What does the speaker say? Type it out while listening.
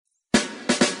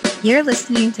You're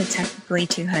listening to Technically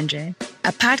 200,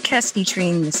 a podcast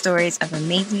featuring the stories of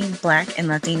amazing Black and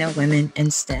Latino women in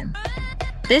STEM.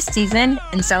 This season,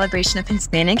 in celebration of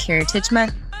Hispanic Heritage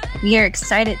Month, we are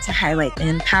excited to highlight the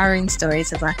empowering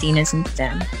stories of Latinas in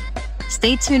STEM.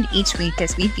 Stay tuned each week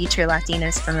as we feature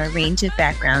Latinas from a range of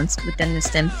backgrounds within the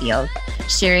STEM field,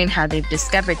 sharing how they've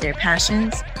discovered their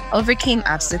passions, overcame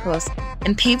obstacles,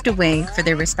 and paved a way for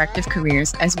their respective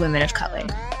careers as women of color.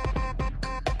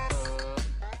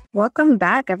 Welcome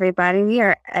back, everybody. We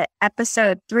are at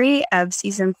episode 3 of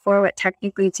season 4 with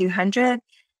Technically 200,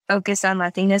 focused on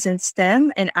Latinas in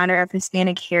STEM in honor of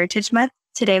Hispanic Heritage Month.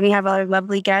 Today, we have our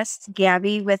lovely guest,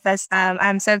 Gabby, with us.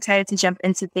 I'm so excited to jump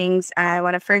into things. I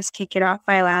want to first kick it off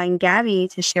by allowing Gabby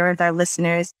to share with our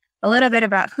listeners a little bit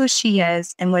about who she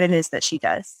is and what it is that she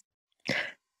does.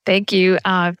 Thank you.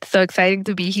 So exciting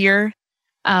to be here.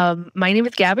 My name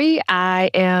is Gabby.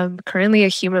 I am currently a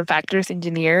human factors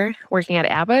engineer working at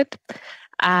Abbott.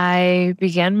 I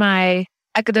began my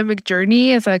academic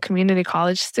journey as a community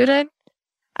college student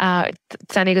at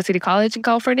San Diego City College in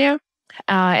California.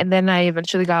 And then I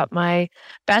eventually got my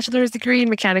bachelor's degree in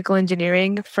mechanical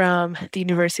engineering from the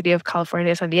University of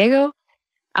California, San Diego.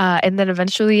 And then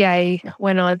eventually I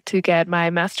went on to get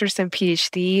my master's and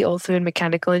PhD also in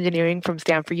mechanical engineering from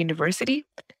Stanford University.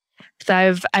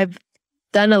 So I've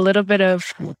done a little bit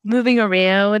of moving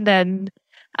around and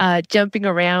jumping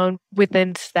around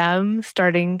within STEM,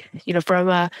 starting, from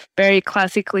a very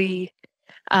classically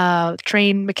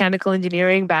trained mechanical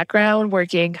engineering background,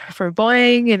 working for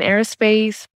Boeing in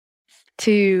aerospace,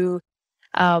 to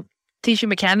tissue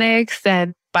mechanics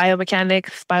and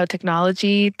biomechanics,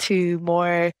 biotechnology, to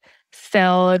more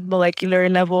cell and molecular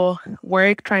level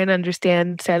work, trying to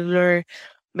understand cellular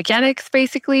mechanics,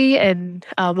 basically, and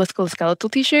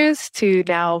musculoskeletal tissues, to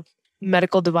now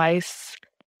medical device.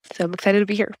 So I'm excited to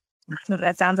be here.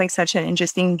 That sounds like such an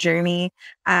interesting journey.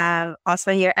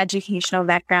 Also, your educational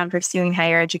background, pursuing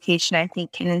higher education, I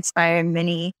think can inspire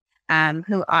many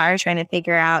who are trying to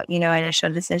figure out,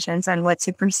 initial decisions on what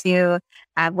to pursue,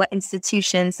 what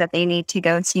institutions that they need to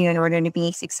go to in order to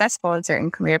be successful in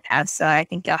certain career paths. So I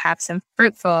think you'll have some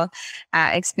fruitful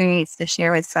experience to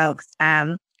share with folks.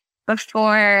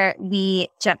 Before we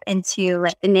jump into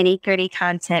the nitty-gritty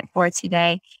content for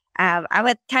today, I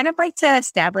would kind of like to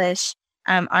establish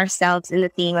ourselves in the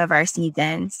theme of our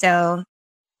season. So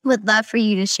would love for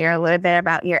you to share a little bit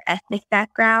about your ethnic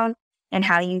background and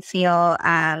how you feel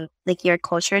like your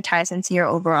culture ties into your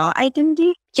overall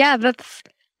identity. Yeah,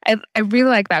 I really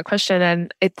like that question.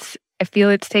 And I feel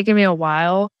it's taken me a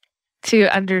while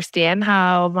to understand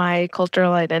how my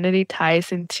cultural identity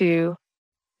ties into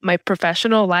my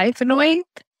professional life in a way.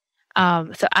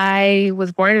 So I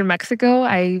was born in Mexico.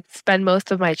 I spent most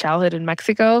of my childhood in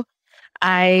Mexico.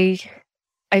 I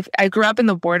grew up in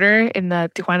the border, in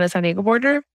the Tijuana-San Diego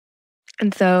border.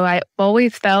 And so I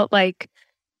always felt like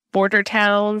border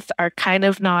towns are kind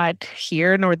of not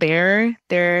here nor there.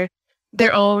 They're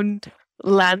their own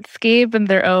landscape and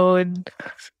they're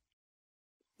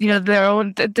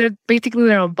basically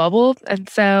their own bubble. And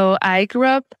so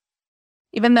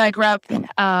even though I grew up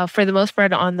for the most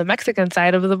part on the Mexican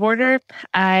side of the border,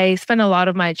 I spent a lot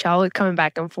of my childhood coming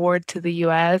back and forth to the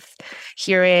US,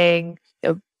 hearing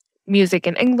music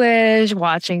in English,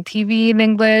 watching TV in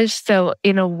English. So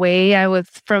in a way,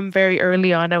 from very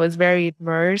early on, I was very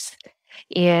immersed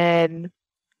in,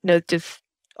 just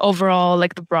overall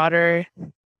like the broader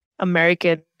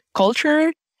American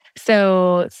culture.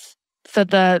 So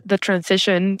the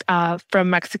transition from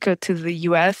Mexico to the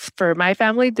US for my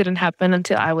family didn't happen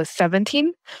until I was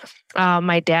 17.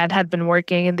 My dad had been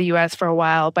working in the US for a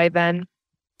while by then.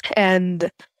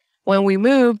 And when we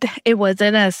moved, it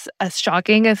wasn't as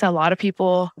shocking as a lot of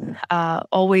people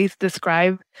always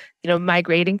describe,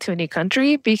 migrating to a new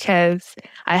country, because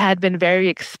I had been very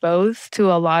exposed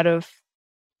to a lot of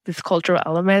these cultural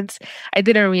elements. I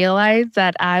didn't realize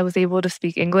that I was able to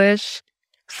speak English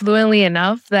fluently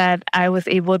enough that I was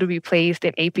able to be placed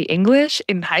in AP English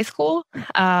in high school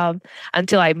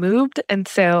until I moved. And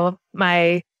so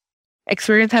my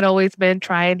experience had always been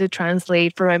trying to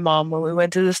translate for my mom when we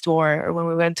went to the store or when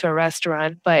we went to a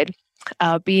restaurant. But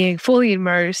being fully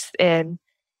immersed in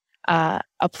a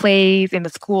place, in a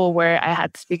school where I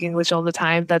had to speak English all the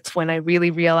time, that's when I really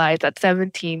realized at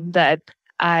 17 that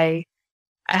I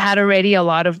had already a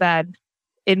lot of that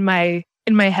in my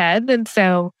head. And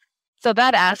so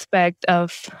that aspect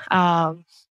of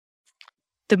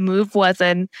the move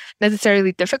wasn't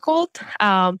necessarily difficult,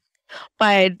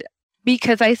 but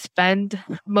because I spent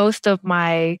most of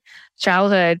my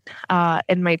childhood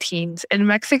and my teens in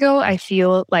Mexico, I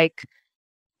feel like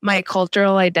my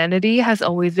cultural identity has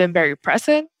always been very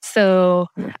present. So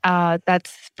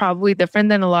that's probably different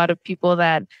than a lot of people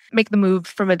that make the move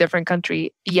from a different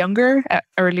country younger,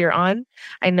 earlier on.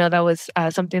 I know that was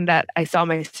something that I saw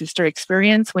my sister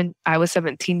experience when I was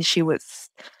 17. She was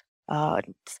uh,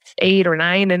 8 or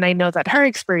 9. And I know that her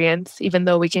experience, even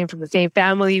though we came from the same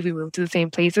family, we moved to the same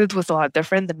places, was a lot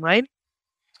different than mine.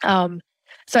 Um,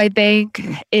 so I think,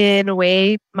 in a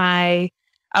way, my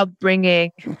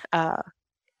upbringing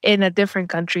in a different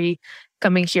country,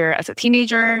 coming here as a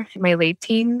teenager in my late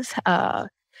teens,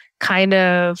 kind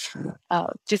of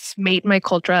just made my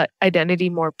cultural identity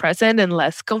more present and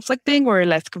less conflicting or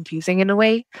less confusing in a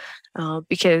way,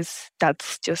 because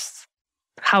that's just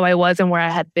how I was and where I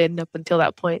had been up until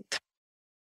that point.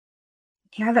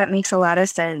 Yeah, that makes a lot of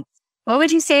sense. What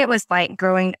would you say it was like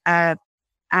growing up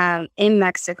in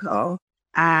Mexico,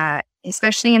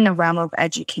 especially in the realm of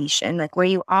education? Like, were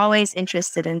you always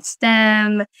interested in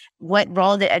STEM? What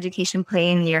role did education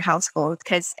play in your household?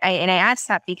 I asked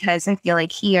that because I feel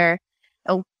like here,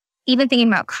 oh, even thinking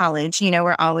about college,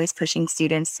 we're always pushing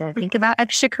students to think about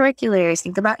extracurriculars,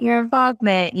 think about your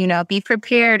involvement, be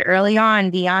prepared early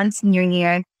on beyond senior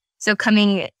year. So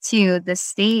coming to the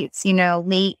States,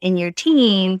 late in your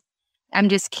teens, I'm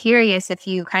just curious if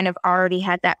you kind of already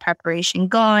had that preparation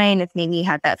going, if maybe you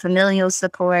had that familial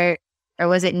support, or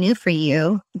was it new for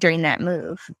you during that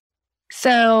move?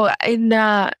 So in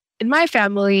my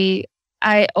family,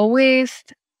 I always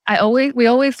we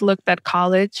always looked at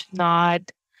college not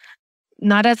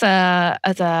as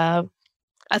an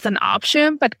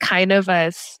option, but kind of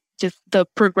as just the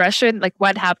progression, like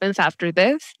what happens after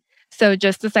this. So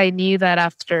just as I knew that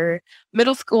after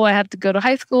middle school I had to go to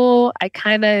high school, I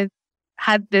kind of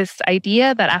had this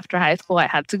idea that after high school I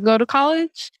had to go to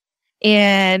college.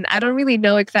 And I don't really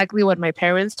know exactly what my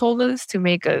parents told us to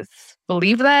make us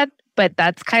believe that, but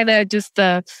that's kind of just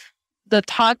the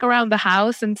talk around the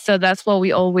house. And so that's what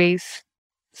we always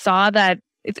saw, that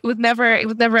there was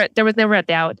never a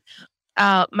doubt.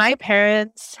 My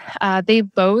parents, they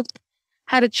both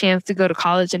had a chance to go to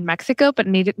college in Mexico, but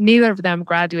neither of them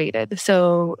graduated.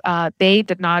 So they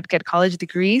did not get college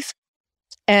degrees.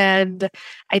 And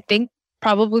I think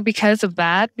probably because of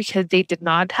that, because they did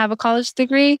not have a college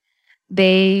degree,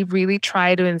 they really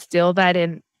try to instill that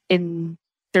in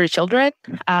their children,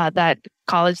 that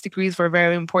college degrees were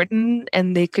very important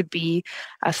and they could be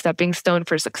a stepping stone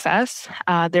for success.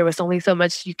 There was only so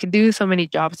much you could do, so many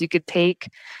jobs you could take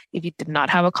if you did not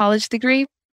have a college degree.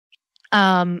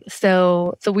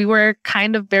 So we were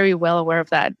kind of very well aware of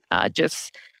that.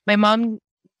 Just my mom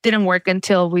didn't work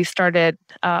until we started,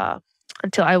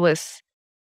 until I was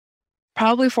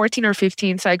probably 14 or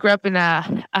 15. So I grew up in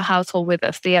a household with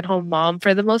a stay-at-home mom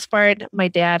for the most part. My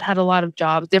dad had a lot of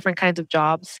jobs, different kinds of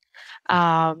jobs.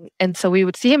 And so we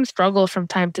would see him struggle from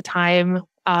time to time,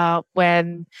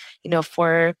 when,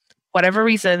 for whatever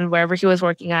reason, wherever he was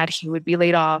working at, he would be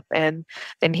laid off and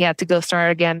then he had to go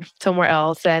start again somewhere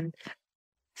else. And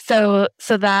so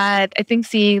that, I think,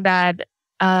 seeing that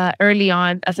early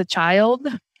on as a child,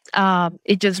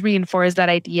 it just reinforced that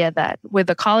idea that with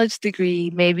a college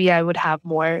degree, maybe I would have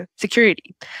more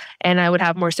security and I would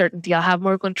have more certainty. I'll have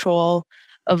more control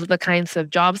of the kinds of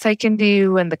jobs I can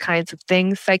do and the kinds of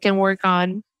things I can work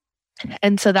on.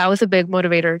 And so that was a big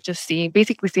motivator, just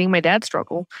basically seeing my dad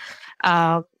struggle.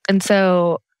 And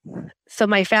so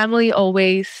my family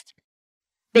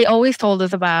they always told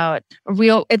us about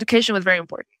real education was very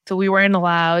important. So we weren't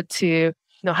allowed to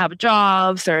have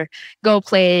jobs or go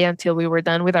play until we were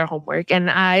done with our homework.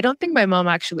 And I don't think my mom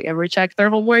actually ever checked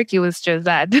their homework. It was just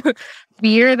that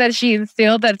fear that she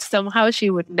instilled that somehow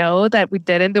she would know that we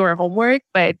didn't do our homework.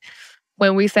 But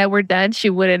when we said we're done,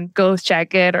 she wouldn't go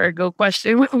check it or go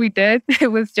question what we did. It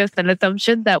was just an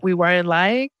assumption that we weren't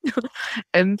lying.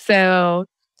 And so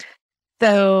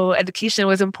education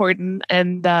was important.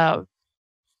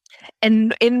 And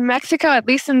in Mexico, at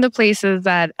least in the places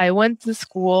that I went to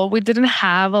school, we didn't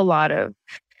have a lot of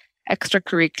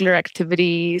extracurricular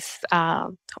activities,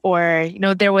 or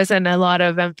there wasn't a lot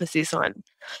of emphasis on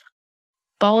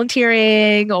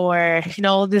volunteering or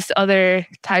all these other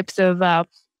types of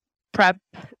prep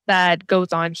that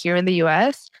goes on here in the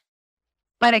U.S.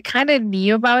 But I kind of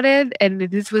knew about it, and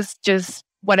this was just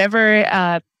whatever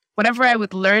I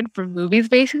would learn from movies.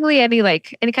 Basically, any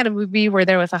kind of movie where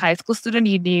there was a high school student,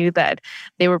 you knew that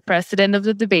they were president of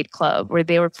the debate club, or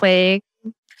they were playing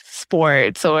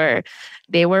sports, or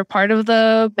they were part of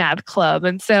the math club.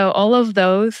 And so all of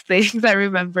those things I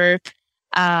remember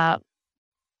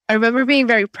being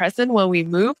very present when we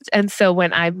moved. And so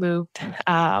when I moved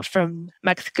from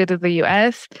Mexico to the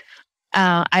US,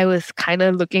 I was kind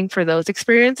of looking for those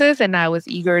experiences, and I was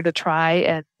eager to try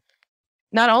and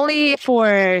not only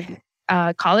for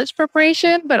college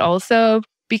preparation, but also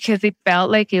because it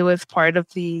felt like it was part of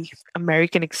the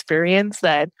American experience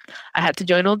that I had to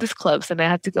join all these clubs and I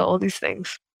had to go all these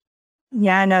things.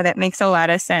 Yeah, no, that makes a lot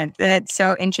of sense. That's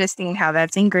so interesting how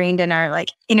that's ingrained in our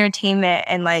like entertainment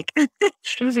and like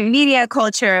media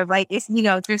culture of like, it's,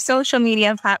 through social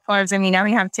media platforms. I mean, now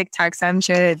we have TikTok, so I'm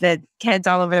sure that kids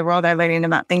all over the world are learning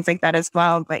about things like that as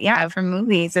well. But yeah, from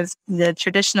movies, it's the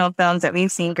traditional films that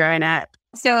we've seen growing up.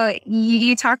 So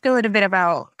you talked a little bit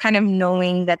about kind of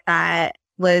knowing that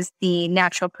was the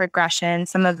natural progression,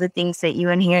 some of the things that you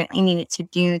inherently needed to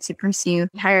do to pursue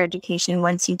higher education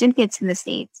once you did get to the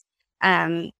States.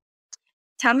 Um,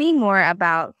 Tell me more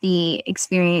about the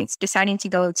experience deciding to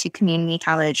go to community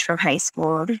college from high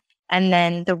school and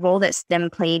then the role that STEM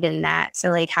played in that.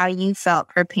 So, like, how you felt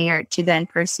prepared to then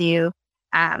pursue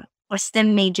a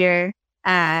STEM major,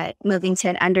 moving to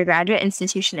an undergraduate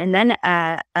institution and then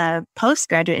a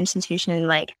postgraduate institution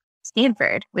like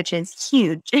Stanford, which is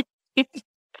huge.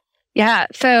 Yeah.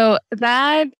 So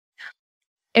that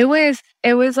it was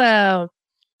a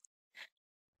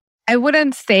I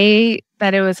wouldn't say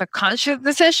that it was a conscious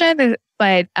decision,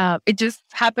 but it just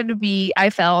happened to be, I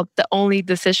felt, the only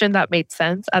decision that made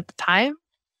sense at the time.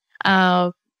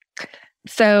 Um,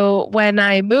 so when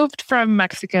I moved from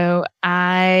Mexico,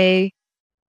 I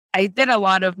did a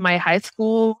lot of my high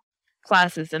school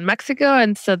classes in Mexico,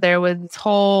 and so there was this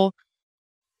whole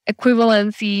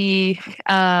equivalency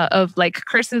of like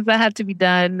courses that had to be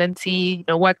done and see,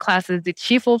 what classes did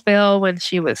she fulfill when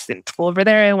she was in school over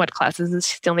there and what classes does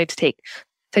she still need to take.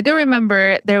 So I do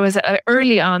remember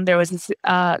early on, there was this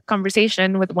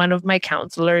conversation with one of my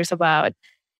counselors about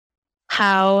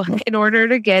how in order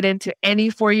to get into any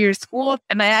 4-year school,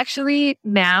 and I actually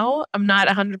now I'm not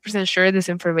 100% sure this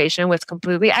information was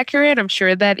completely accurate. I'm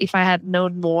sure that if I had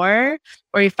known more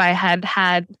or if I had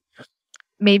had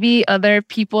maybe other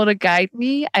people to guide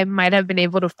me, I might have been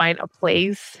able to find a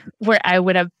place where I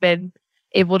would have been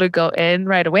able to go in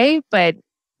right away. But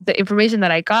the information that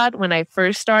I got when I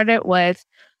first started was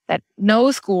that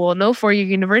no school, no 4-year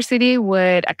university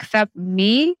would accept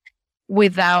me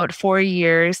without 4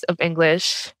 years of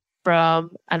English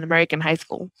from an American high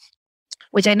school,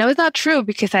 which I know is not true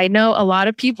because I know a lot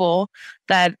of people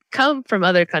that come from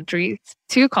other countries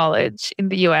to college in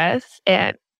the US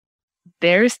and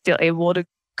they're still able to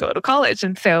go to college.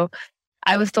 And so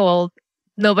I was told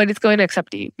nobody's going to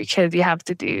accept you because you have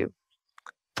to do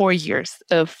 4 years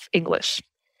of English.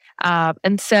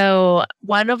 And so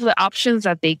one of the options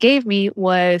that they gave me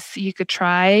was you could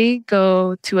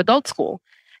go to adult school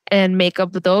and make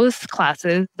up those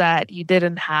classes that you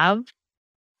didn't have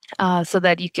so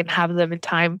that you can have them in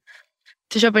time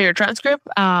to show up on your transcript.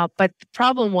 But the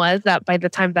problem was that by the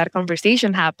time that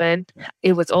conversation happened,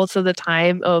 it was also the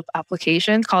time of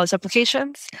college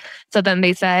applications. So then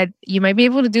they said, you might be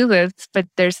able to do this, but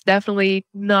there's definitely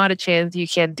not a chance you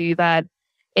can do that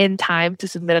in time to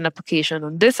submit an application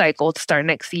on this cycle to start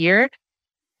next year.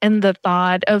 And the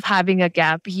thought of having a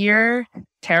gap year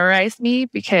terrorized me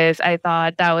because I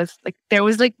thought that was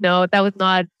not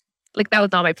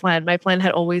my plan. My plan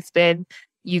had always been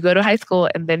you go to high school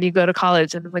and then you go to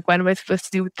college. And I'm like, what am I supposed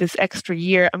to do with this extra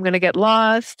year? I'm going to get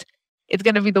lost. It's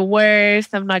going to be the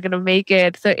worst. I'm not going to make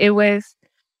it. So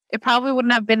it probably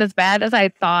wouldn't have been as bad as I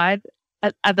thought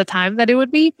at the time that it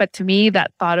would be. But to me,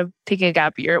 that thought of taking a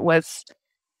gap year was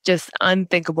just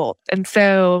unthinkable. And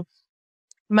so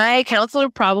my counselor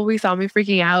probably saw me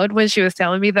freaking out when she was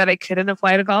telling me that I couldn't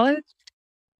apply to college.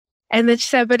 And then she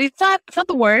said, but it's not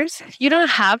the worst. You don't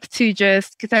have to because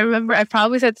I remember I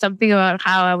probably said something about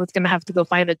how I was going to have to go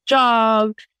find a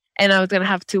job and I was going to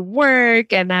have to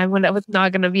work and I was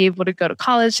not going to be able to go to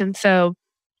college. And so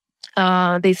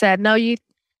they said, no, you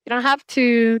don't have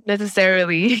to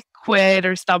necessarily quit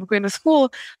or stop going to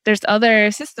school. There's other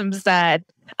systems that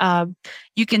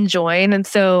you can join. And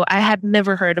so I had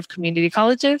never heard of community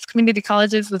colleges. Community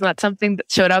colleges was not something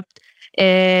that showed up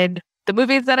in the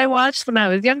movies that I watched when I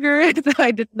was younger. So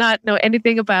I did not know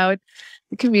anything about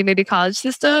the community college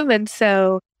system. And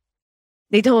so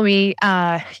they told me,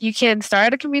 you can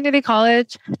start a community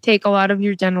college, take a lot of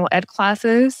your general ed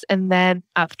classes, and then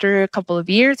after a couple of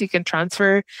years, you can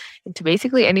transfer into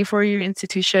basically any 4-year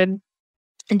institution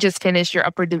and just finish your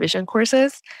upper division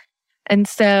courses. And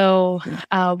so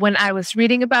when I was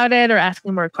reading about it or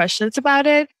asking more questions about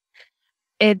it,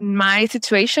 in my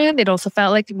situation, it also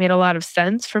felt like it made a lot of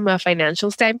sense from a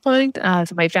financial standpoint.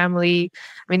 So my family,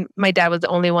 my dad was the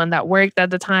only one that worked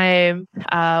at the time.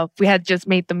 We had just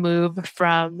made the move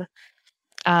from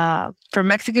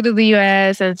Mexico to the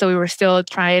US. And so we were still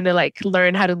trying to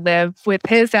learn how to live with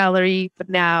his salary. But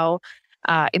now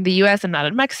in the US and not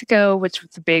in Mexico, which was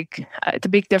it's a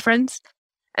big difference.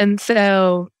 And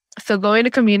so going to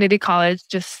community college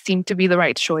just seemed to be the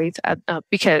right choice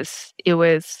because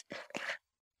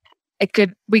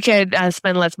we could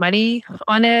spend less money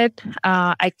on it.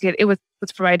 It was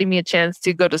providing me a chance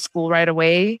to go to school right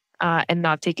away and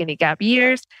not take any gap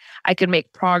years. I could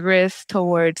make progress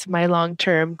towards my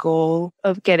long-term goal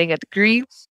of getting a degree.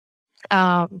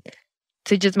 So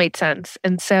it just made sense.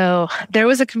 And so there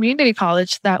was a community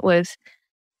college that was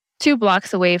 2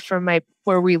 blocks away from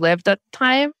where we lived at the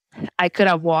time. I could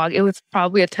have walked. It was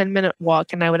probably a 10-minute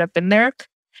walk and I would have been there.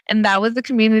 And that was the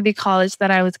community college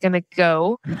that I was going to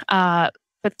go.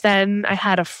 But then I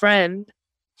had a friend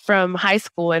from high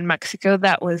school in Mexico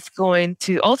that was going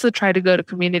to also try to go to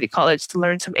community college to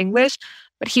learn some English.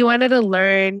 But he wanted to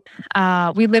learn,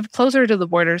 we lived closer to the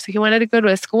border. So he wanted to go to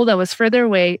a school that was further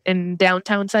away in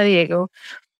downtown San Diego.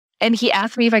 And he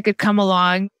asked me if I could come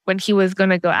along when he was going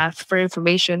to go ask for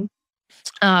information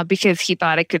because he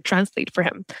thought I could translate for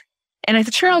him. And I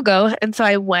said, sure, I'll go. And so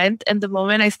I went. And the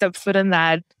moment I stepped foot on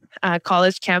that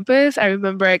college campus, I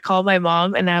remember I called my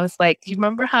mom and I was like, you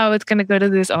remember how I was going to go to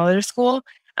this other school?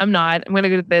 I'm not. I'm going to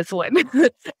go to this one.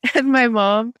 And my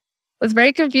mom was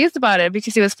very confused about it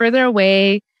because it was further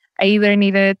away. I either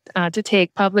needed to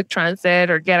take public transit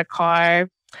or get a car.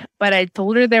 But I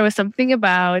told her there was something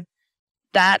about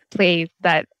that place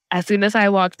that as soon as I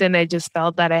walked in, I just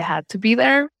felt that I had to be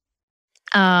there.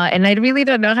 And I really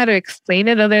don't know how to explain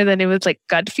it other than it was like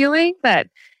gut feeling that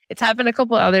it's happened a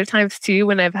couple other times too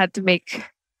when I've had to make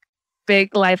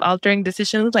big life altering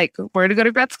decisions like where to go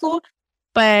to grad school.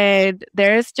 But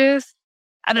there's just,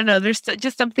 I don't know, there's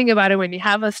just something about it when you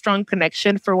have a strong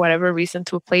connection for whatever reason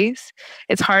to a place.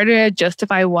 It's harder to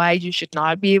justify why you should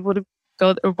not be able to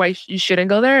go or why you shouldn't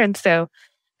go there. And so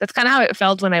that's kind of how it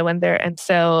felt when I went there. And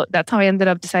so that's how I ended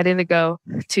up deciding to go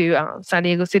to San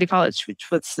Diego City College,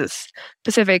 which was this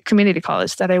Pacific Community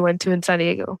College that I went to in San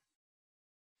Diego.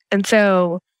 And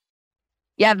so,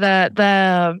 yeah,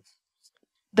 the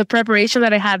preparation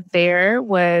that I had there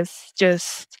was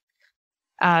just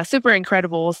super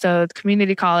incredible. So the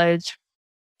community college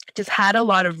just had a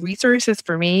lot of resources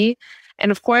for me.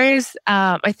 And of course,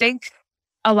 I think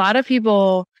a lot of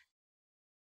people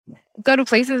go to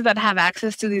places that have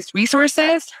access to these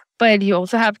resources, but you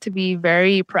also have to be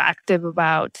very proactive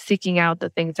about seeking out the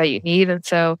things that you need. And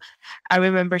so I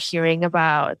remember hearing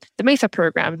about the MESA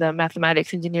program, the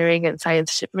Mathematics, Engineering, and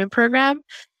Science Shipment program.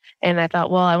 And I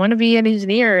thought, well, I want to be an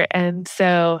engineer. And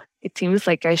so it seems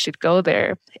like I should go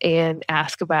there and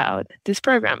ask about this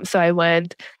program. So I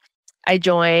went, I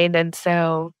joined. And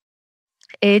so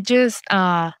it just,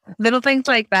 little things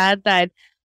like that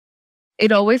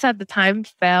it always at the time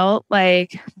felt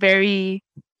like very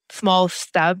small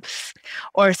steps,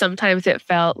 or sometimes it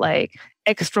felt like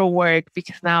extra work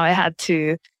because now I had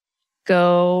to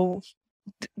go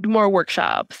do more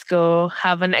workshops, go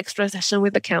have an extra session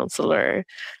with the counselor.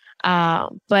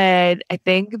 But I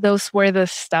think those were the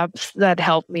steps that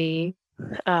helped me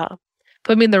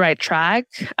put me in the right track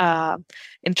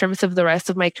in terms of the rest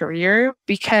of my career,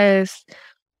 because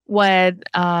what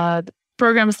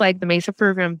programs like the MESA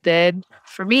program did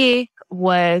for me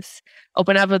was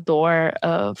open up a door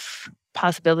of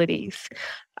possibilities,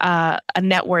 a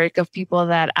network of people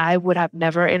that I would have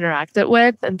never interacted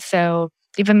with. And so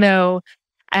even though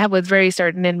I was very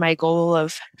certain in my goal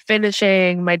of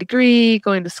finishing my degree,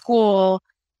 going to school,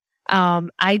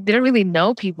 I didn't really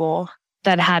know people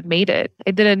that had made it.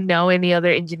 I didn't know any other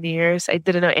engineers. I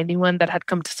didn't know anyone that had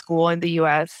come to school in the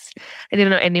US. I didn't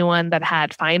know anyone that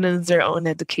had financed their own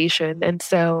education. And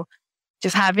so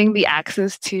just having the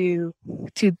access to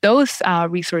those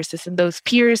resources and those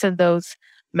peers and those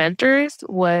mentors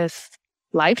was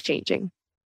life-changing.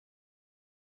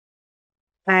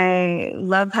 I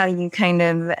love how you kind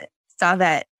of saw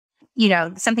that,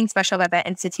 something special about that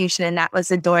institution. And that was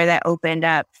the door that opened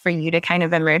up for you to kind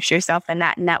of immerse yourself in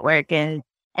that network and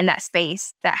that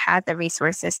space that had the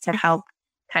resources to help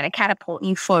kind of catapult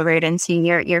you forward into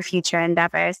your future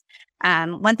endeavors.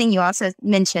 One thing you also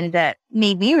mentioned that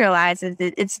made me realize is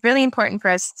that it's really important for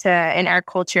us to, in our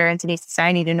culture and today's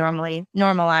society, to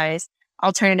normalize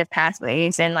alternative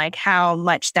pathways and like how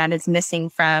much that is missing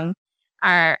from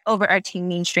our overarching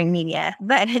mainstream media.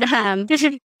 But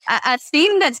a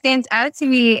theme that stands out to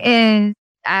me is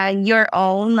your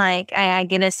own, like, I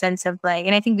get a sense of like,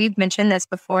 and I think we've mentioned this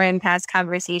before in past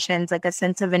conversations, like a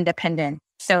sense of independence.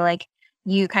 So like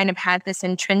you kind of had this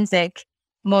intrinsic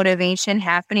motivation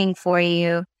happening for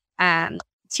you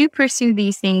to pursue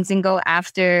these things and go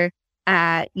after,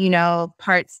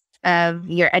 parts of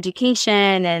your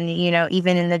education and,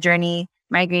 even in the journey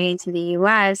migrating to the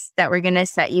US that were going to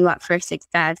set you up for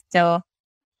success. So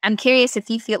I'm curious if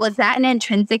you feel, was that an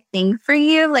intrinsic thing for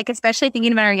you? Like, especially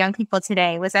thinking about our young people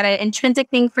today, was that an intrinsic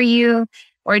thing for you?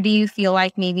 Or do you feel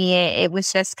like maybe it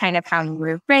was just kind of how you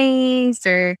were raised,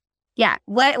 or yeah,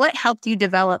 what helped you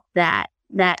develop that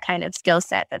kind of skill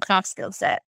set, that soft skill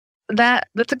set?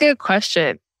 That's a good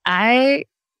question. I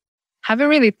haven't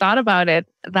really thought about it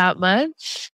that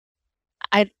much.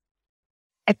 I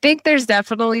I think there's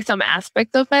definitely some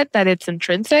aspect of it that it's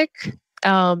intrinsic.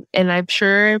 And I'm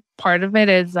sure part of it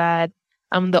is that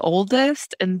I'm the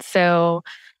oldest. And so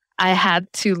I had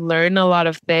to learn a lot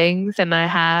of things. And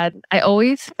I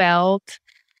always felt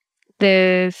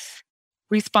this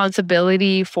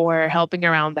responsibility for helping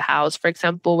around the house, for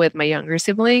example, with my younger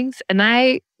siblings. And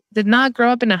I did not grow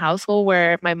up in a household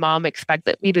where my mom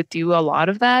expected me to do a lot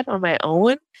of that on my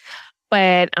own.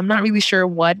 But I'm not really sure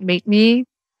what made me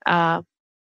uh,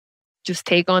 just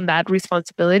take on that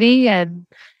responsibility and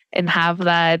have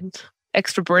that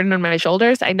extra burden on my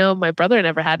shoulders. I know my brother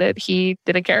never had it. He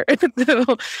didn't care.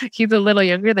 So he's a little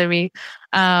younger than me.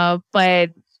 But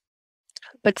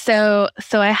so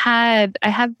I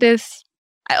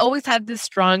always had this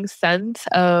strong sense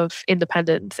of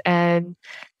independence and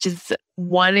just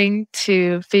wanting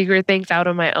to figure things out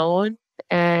on my own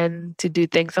and to do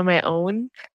things on my own.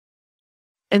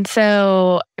 And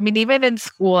so, I mean, even in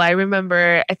school, I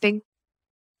remember, I think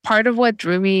part of what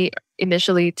drew me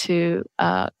initially to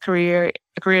a career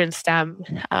in STEM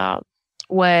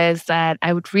was that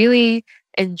I would really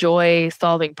enjoy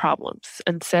solving problems.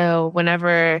 And so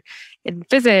whenever in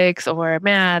physics or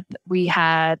math, we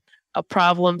had a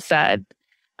problem set,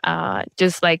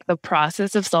 just like the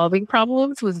process of solving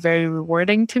problems was very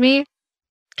rewarding to me.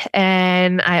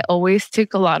 And I always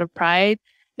took a lot of pride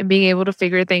in being able to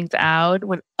figure things out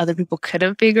when other people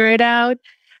couldn't figure it out.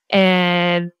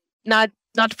 And not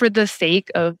for the sake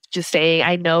of just saying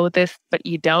I know this but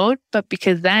you don't, but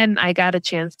because then I got a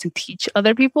chance to teach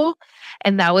other people.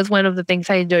 And that was one of the things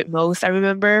I enjoyed most. I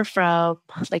remember from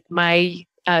like my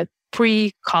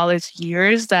pre-college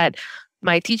years that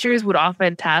my teachers would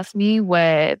often task me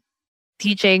with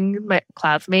teaching my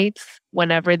classmates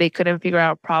whenever they couldn't figure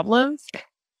out problems.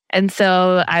 And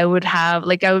so I would have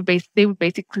like they would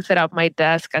basically set up my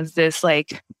desk as this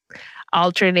like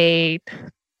alternate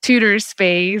tutor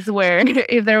space where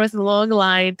if there was a long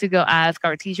line to go ask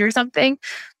our teacher something,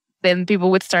 then people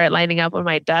would start lining up on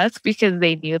my desk because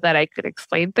they knew that I could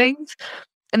explain things.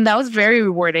 And that was very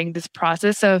rewarding, this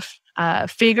process of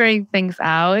figuring things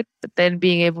out, but then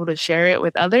being able to share it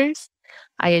with others.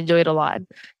 I enjoyed a lot.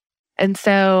 And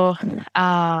so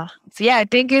yeah, I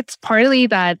think it's partly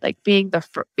that like being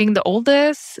the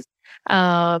oldest,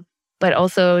 but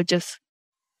also just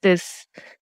this,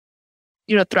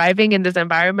 thriving in this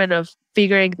environment of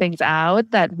figuring things out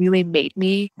that really made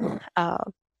me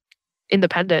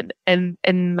independent. And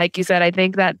like you said, I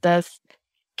think that does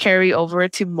carry over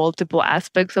to multiple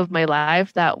aspects of my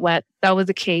life. That was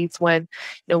the case when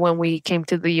we came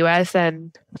to the US,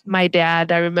 and my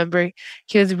dad, I remember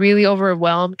he was really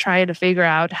overwhelmed trying to figure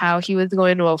out how he was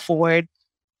going to afford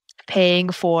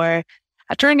paying for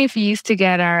attorney fees to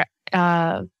get our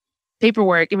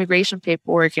immigration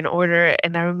paperwork in order.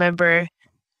 And I remember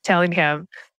telling him,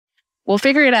 we'll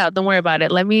figure it out. Don't worry about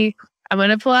it. I'm going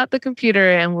to pull out the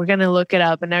computer and we're going to look it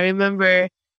up. And I remember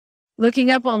looking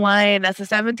up online as a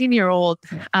 17-year-old,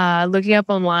 looking up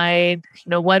online,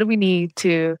 what do we need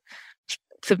to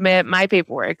submit my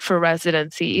paperwork for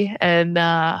residency, and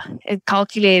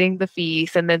calculating the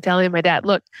fees, and then telling my dad,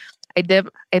 look, I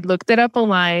looked it up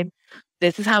online.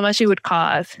 This is how much it would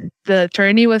cost. The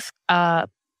attorney was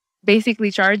basically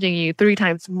charging you 3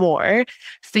 times more.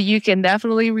 So we can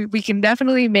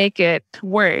definitely make it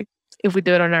work if we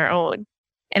do it on our own.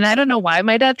 And I don't know why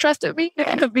my dad trusted me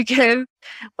because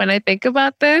when I think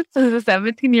about this, as a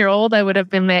 17-year-old, I would have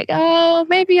been like, oh,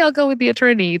 maybe I'll go with the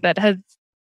attorney that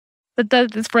does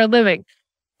this for a living.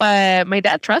 But my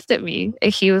dad trusted me.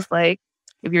 And he was like,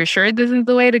 if you're sure this is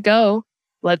the way to go,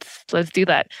 let's do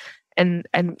that. And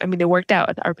I mean, it worked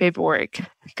out. Our paperwork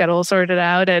got all sorted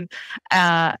out. And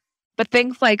but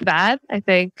things like that, I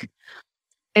think,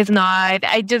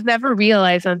 I just never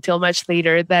realized until much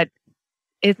later that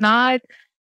it's not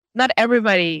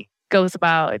everybody goes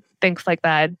about things like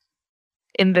that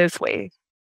in this way.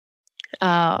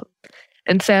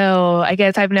 And so I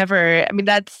guess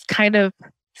that's kind of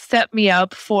set me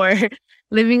up for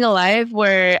living a life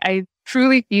where I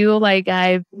truly feel like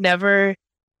I've never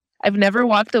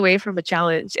walked away from a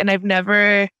challenge. And I've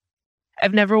never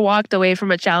walked away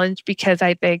from a challenge because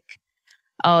I think,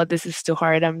 oh, this is too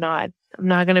hard. I'm not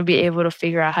going to be able to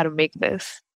figure out how to make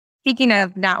this. Speaking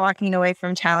of not walking away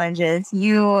from challenges,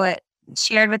 you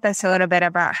shared with us a little bit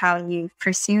about how you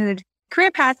pursued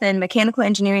career path in mechanical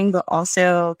engineering, but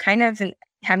also kind of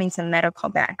having some medical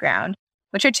background,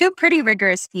 which are two pretty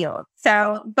rigorous fields.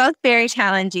 So both very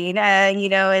challenging,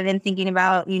 and then thinking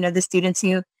about, the students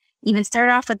who even start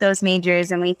off with those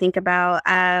majors, and we think about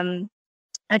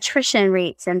attrition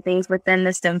rates and things within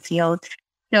the STEM field.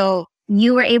 So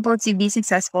you were able to be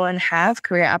successful and have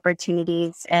career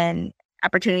opportunities and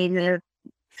opportunities in the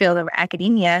field of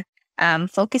academia,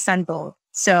 focus on both.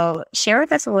 So share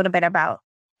with us a little bit about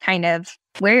kind of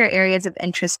where your areas of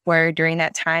interest were during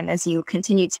that time as you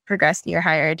continued to progress your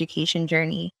higher education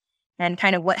journey, and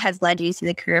kind of what has led you to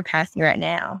the career path you're at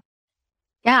now.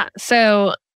 Yeah.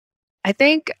 So I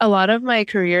think a lot of my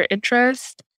career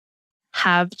interests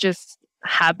have just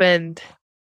happened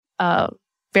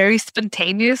very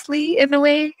spontaneously in a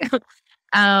way.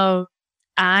 um,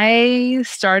 I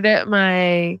started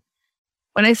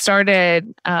when I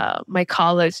started my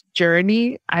college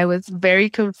journey, I was very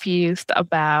confused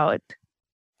about.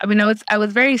 I mean, I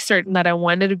was very certain that I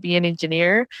wanted to be an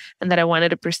engineer and that I wanted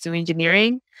to pursue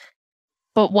engineering.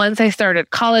 But once I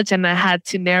started college and I had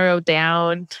to narrow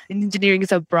down, engineering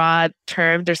is a broad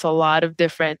term. There's a lot of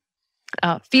different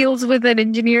fields within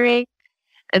engineering.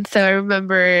 And so I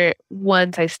remember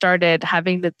once I started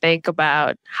having to think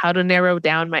about how to narrow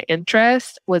down my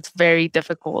interest was very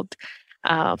difficult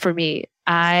for me.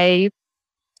 I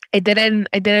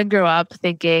didn't grow up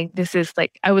thinking this is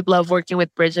like I would love working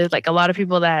with bridges. Like a lot of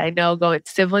people that I know go into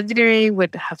civil engineering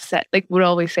would have said, like would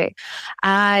always say,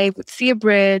 I would see a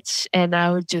bridge and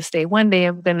I would just say one day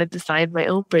I'm gonna design my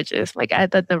own bridges. Like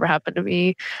that never happened to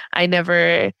me. I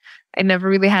never I never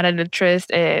really had an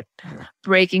interest in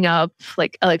breaking up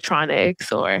like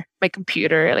electronics or my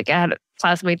computer. Like I had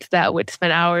classmates that would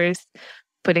spend hours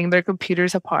putting their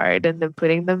computers apart and then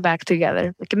putting them back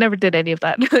together. Like I never did any of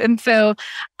that. And so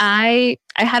I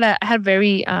had a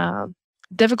very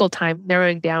difficult time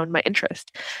narrowing down my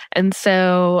interest. And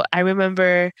so I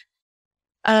remember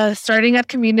starting at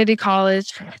community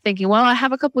college thinking, well, I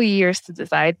have a couple of years to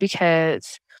decide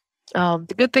because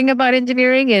the good thing about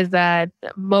engineering is that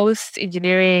most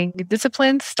engineering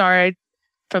disciplines start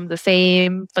from the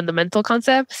same fundamental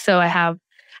concepts. So I have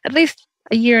at least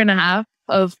a year and a half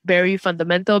of very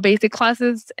fundamental basic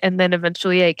classes, and then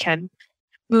eventually I can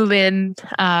move in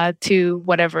to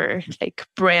whatever like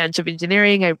branch of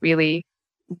engineering I really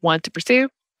want to pursue.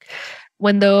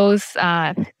 When those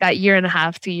that year and a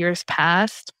half, 2 years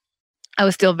passed, I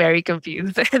was still very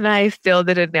confused, and I still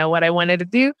didn't know what I wanted to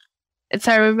do. And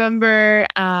so I remember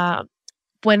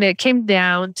when it came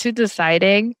down to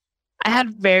deciding, I had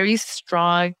very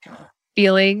strong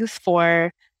feelings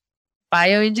for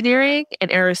bioengineering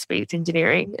and aerospace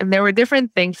engineering. And there were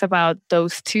different things about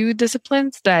those two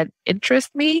disciplines that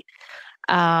interest me.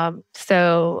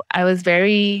 So I was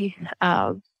very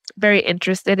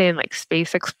interested in like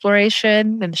space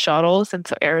exploration and shuttles. And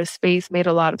so aerospace made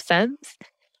a lot of sense.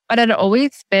 But I'd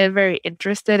always been very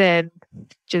interested in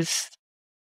just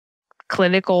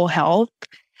clinical health.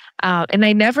 And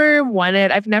I've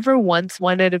never once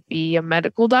wanted to be a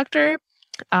medical doctor.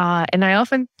 And I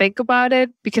often think about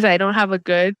it because I don't have a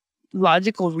good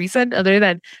logical reason other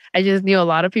than I just knew a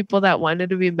lot of people that wanted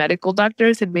to be medical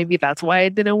doctors. And maybe that's why I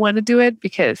didn't want to do it,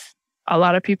 because a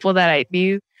lot of people that I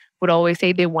knew would always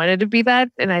say they wanted to be that.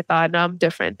 And I thought, no, I'm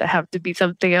different. I have to be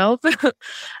something else.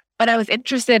 But I was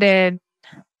interested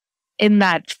in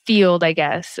that field, I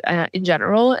guess, in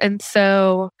general. And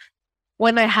so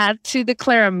when I had to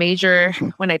declare a major,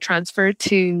 when I transferred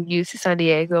to UC San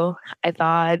Diego, I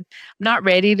thought, I'm not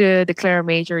ready to declare a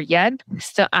major yet.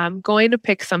 So I'm going to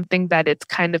pick something that it's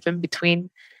kind of in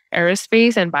between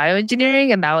aerospace and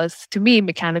bioengineering. And that was, to me,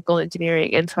 mechanical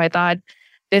engineering. And so I thought,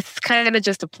 this is kind of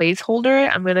just a placeholder.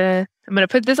 I'm gonna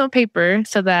put this on paper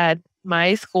so that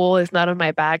my school is not on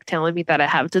my back telling me that I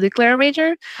have to declare a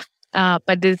major.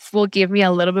 But this will give me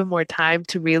a little bit more time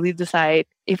to really decide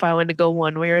if I want to go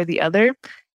one way or the other.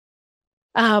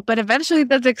 But eventually,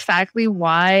 that's exactly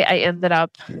why I ended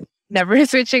up never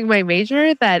switching my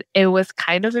major, that it was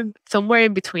kind of somewhere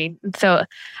in between. And so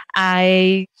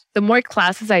the more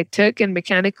classes I took in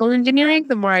mechanical engineering,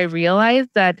 the more I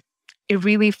realized that it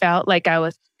really felt like I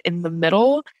was in the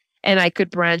middle and I could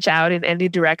branch out in any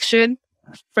direction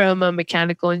from a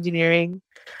mechanical engineering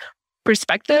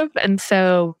perspective. And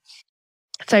so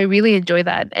I really enjoy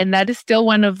that. And that is still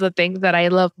one of the things that I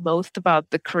love most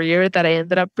about the career that I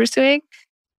ended up pursuing.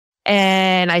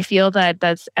 And I feel that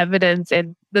that's evidence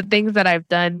in the things that I've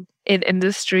done in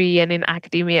industry and in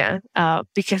academia,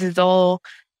 because it's all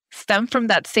stemmed from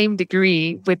that same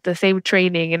degree with the same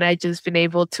training. And I just been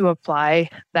able to apply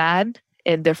that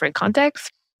in different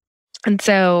contexts. And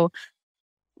so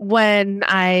when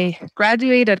I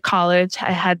graduated college,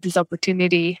 I had this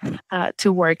opportunity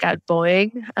to work at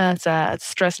Boeing as a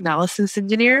stress analysis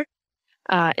engineer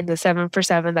in the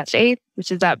 747-8,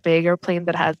 which is that big airplane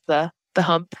that has the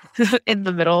hump in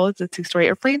the middle. It's a two-story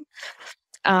airplane.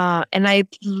 And I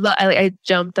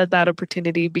jumped at that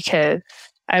opportunity because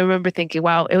I remember thinking,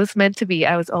 wow, it was meant to be.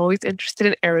 I was always interested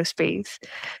in aerospace.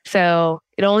 So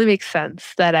it only makes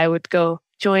sense that I would go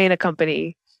join a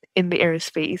company in the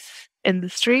aerospace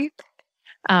industry.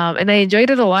 And I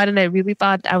enjoyed it a lot. And I really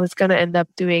thought I was going to end up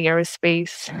doing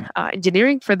aerospace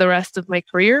engineering for the rest of my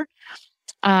career.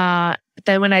 But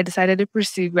then when I decided to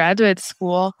pursue graduate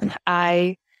school,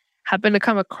 I happened to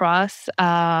come across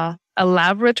a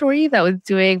laboratory that was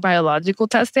doing biological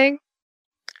testing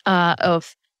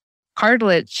of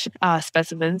cartilage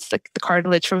specimens, like the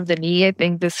cartilage from the knee. I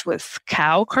think this was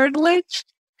cow cartilage.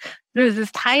 There's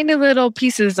this tiny little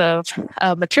pieces of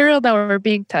material that were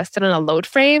being tested on a load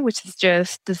frame, which is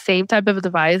just the same type of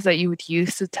device that you would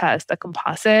use to test a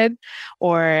composite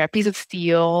or a piece of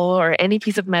steel or any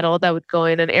piece of metal that would go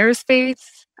in an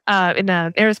aerospace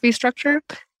structure.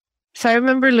 So I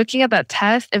remember looking at that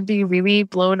test and being really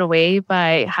blown away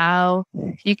by how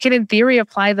you can, in theory,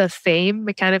 apply the same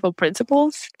mechanical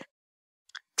principles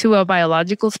to a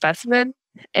biological specimen.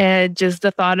 And just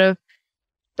the thought of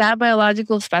that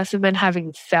biological specimen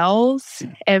having cells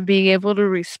and being able to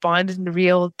respond in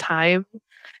real time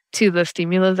to the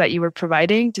stimulus that you were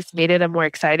providing just made it a more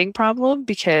exciting problem,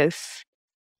 because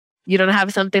you don't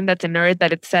have something that's inert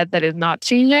that it's said that is not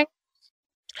changing.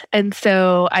 And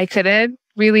so I couldn't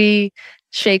really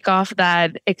shake off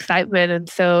that excitement. And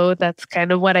so that's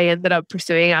kind of what I ended up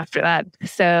pursuing after that.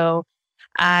 So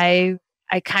I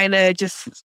kind of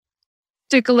just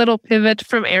took a little pivot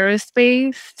from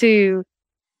aerospace to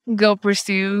go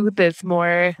pursue this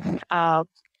more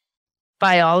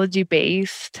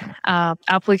biology-based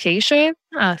application,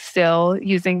 still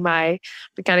using my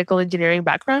mechanical engineering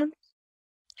background.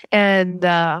 And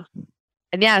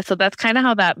yeah, so that's kind of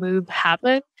how that move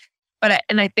happened. But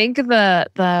I think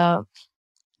the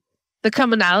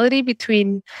commonality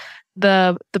between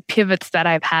the pivots that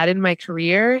I've had in my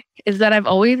career is that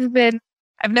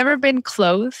I've never been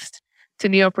closed to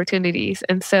new opportunities.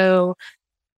 And so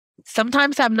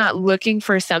sometimes I'm not looking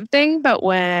for something, but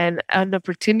when an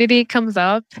opportunity comes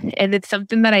up and it's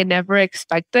something that I never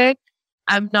expected,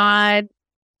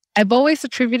 I've always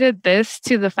attributed this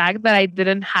to the fact that I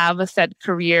didn't have a set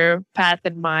career path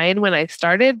in mind when I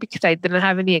started, because I didn't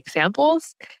have any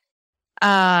examples.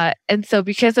 And so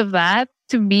because of that,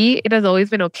 to me, it has always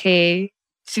been okay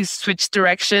to switch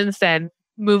directions and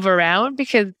move around,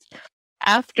 because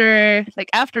after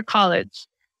college,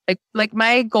 like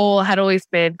my goal had always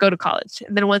been go to college.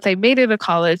 And then once I made it to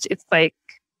college, it's like,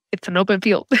 it's an open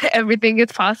field. Everything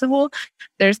is possible.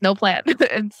 There's no plan.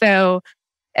 And so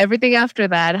everything after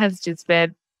that has just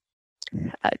been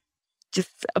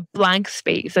just a blank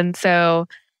space. And so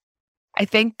I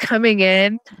think coming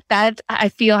in, that I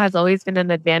feel has always been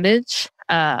an advantage.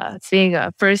 Being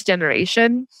a first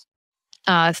generation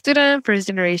student, first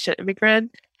generation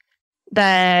immigrant,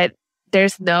 that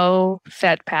there's no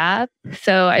set path.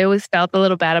 So I always felt a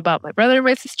little bad about my brother and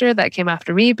my sister that came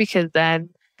after me, because then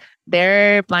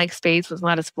their blank space was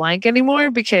not as blank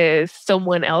anymore because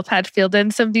someone else had filled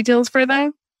in some details for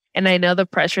them. And I know the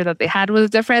pressure that they had was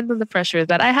different than the pressure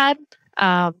that I had.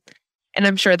 And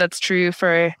I'm sure that's true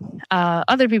for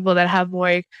other people that have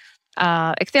more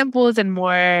examples and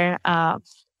more,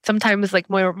 sometimes like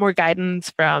more guidance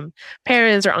from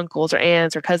parents or uncles or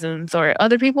aunts or cousins or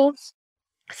other people.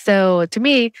 So to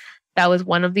me, that was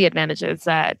one of the advantages,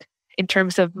 that in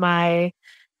terms of my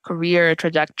career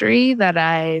trajectory, that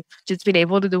I've just been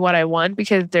able to do what I want,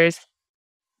 because there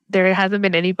hasn't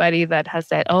been anybody that has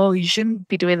said, oh, you shouldn't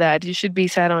be doing that. You should be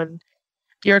set on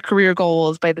your career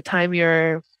goals by the time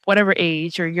you're whatever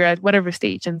age or you're at whatever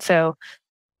stage. And so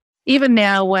even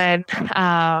now when,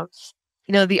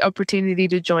 the opportunity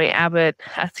to join Abbott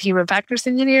as a human factors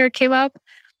engineer came up,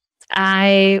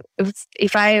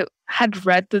 if I had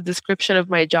read the description of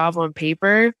my job on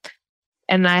paper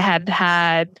and I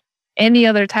had any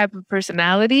other type of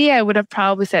personality, I would have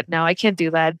probably said, no, I can't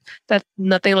do that. That's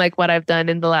nothing like what I've done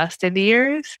in the last 10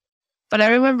 years. But I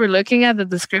remember looking at the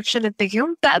description and thinking,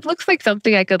 oh, that looks like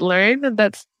something I could learn. And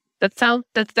that's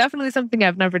definitely something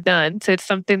I've never done. So it's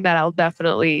something that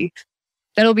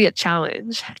that'll be a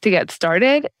challenge to get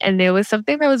started. And it was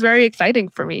something that was very exciting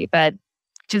for me, that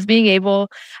just I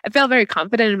felt very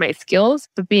confident in my skills,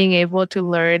 but being able to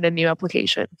learn a new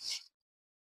application.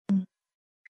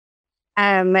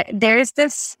 There's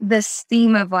this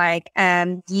theme of like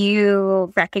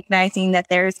you recognizing that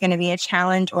there's going to be a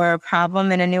challenge or a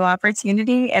problem in a new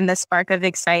opportunity, and the spark of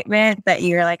excitement that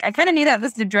you're like, I kind of knew that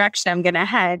was the direction I'm going to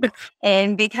head,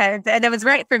 and that was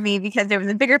right for me because there was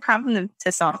a bigger problem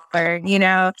to solve. Or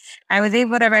I was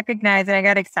able to recognize and I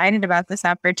got excited about this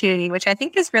opportunity, which I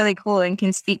think is really cool and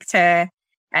can speak to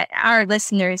our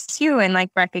listeners too, and like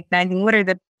recognizing what are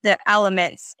the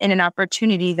elements in an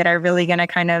opportunity that are really going to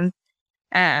kind of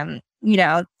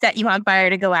set you on fire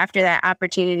to go after that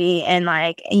opportunity and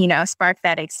like, spark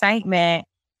that excitement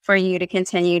for you to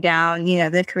continue down,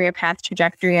 the career path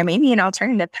trajectory or maybe an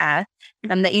alternative path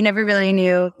that you never really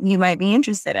knew you might be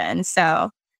interested in. So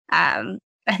I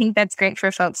think that's great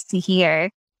for folks to hear.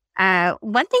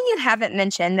 One thing you haven't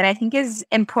mentioned that I think is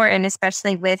important,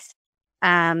 especially with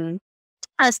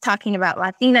us talking about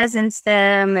Latinas in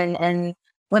STEM and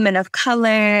women of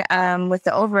color, with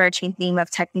the overarching theme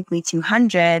of Technically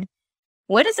 200.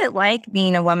 What is it like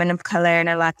being a woman of color and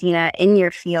a Latina in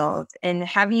your field? And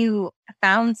have you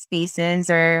found spaces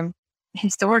or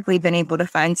historically been able to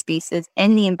find spaces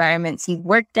in the environments you've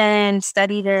worked in,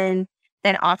 studied in,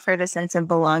 that offered a sense of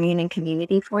belonging and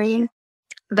community for you?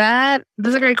 That's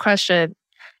a great question.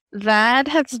 That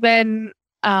has been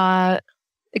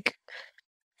like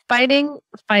finding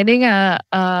a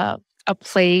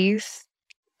place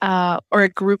or a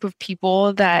group of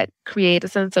people that create a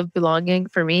sense of belonging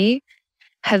for me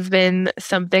has been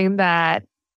something that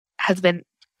has been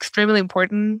extremely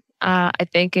important, I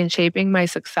think, in shaping my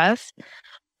success.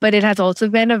 But it has also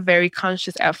been a very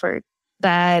conscious effort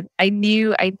that I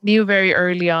knew very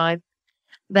early on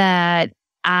that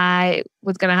I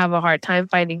was going to have a hard time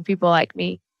finding people like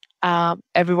me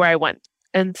everywhere I went.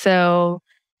 And so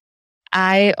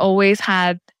I always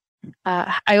had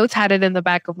it in the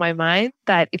back of my mind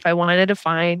that if I wanted to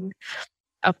find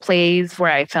a place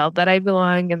where I felt that I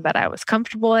belonged and that I was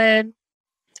comfortable in,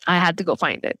 I had to go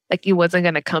find it. Like it wasn't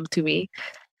going to come to me.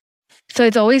 So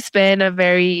it's always been a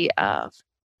very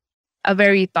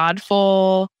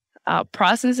thoughtful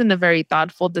process and a very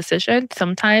thoughtful decision.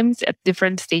 Sometimes at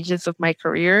different stages of my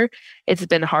career, it's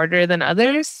been harder than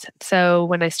others. So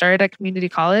when I started at community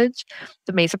college,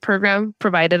 the MESA program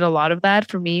provided a lot of that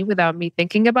for me without me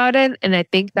thinking about it. And I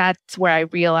think that's where I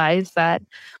realized that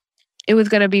it was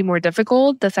going to be more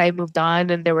difficult as I moved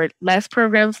on and there were less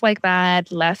programs like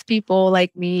that, less people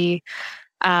like me,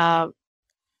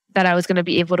 that I was going to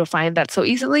be able to find that so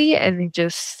easily. And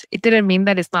it didn't mean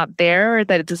that it's not there or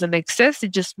that it doesn't exist.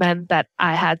 It just meant that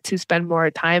I had to spend more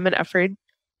time and effort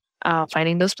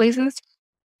finding those places.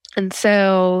 And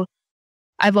so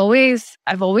I've always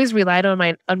relied on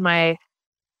my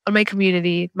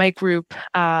community, my group.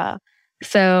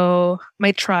 So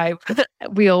my tribe,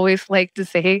 we always like to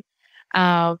say,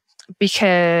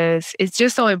 because it's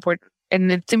just so important.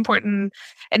 And it's important.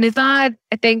 And it's not,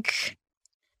 I think,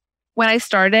 when I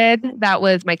started, that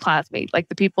was my classmates, like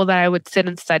the people that I would sit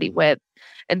and study with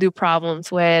and do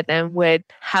problems with and would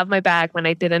have my back when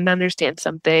I didn't understand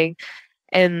something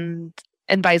and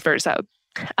vice versa.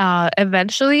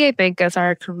 Eventually, I think as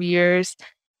our careers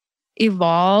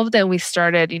evolved and we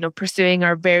started, pursuing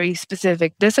our very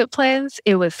specific disciplines,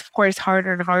 it was of course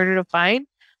harder and harder to find.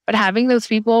 But having those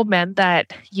people meant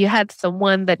that you had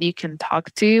someone that you can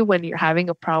talk to when you're having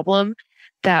a problem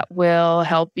that will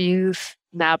help you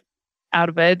snap out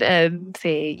of it and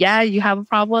say, yeah, you have a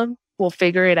problem, we'll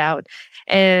figure it out.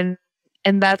 And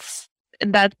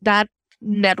that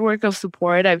network of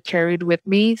support I've carried with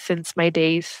me since my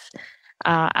days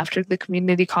after the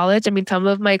community college. I mean, some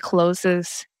of my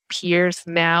closest peers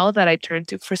now that I turn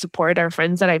to for support are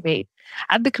friends that I made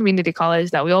at the community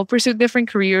college, that we all pursued different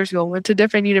careers, we all went to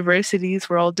different universities,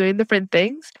 we're all doing different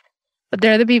things. But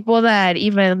they're the people that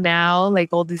even now,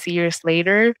 like all these years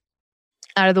later,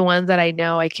 are the ones that I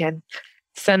know I can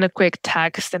send a quick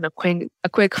text and a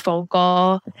quick phone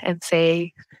call and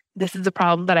say, this is the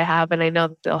problem that I have, and I know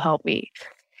that they'll help me.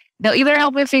 They'll either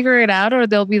help me figure it out or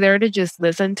they'll be there to just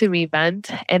listen to me vent,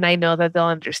 and I know that they'll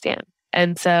understand.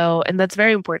 And that's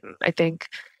very important, I think,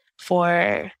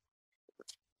 for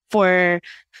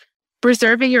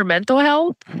preserving your mental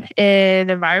health in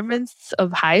environments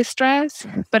of high stress,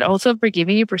 but also for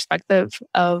giving you perspective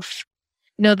of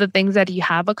the things that you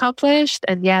have accomplished.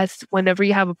 And yes, whenever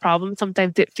you have a problem,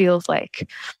 sometimes it feels like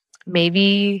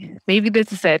maybe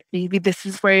this is it. Maybe this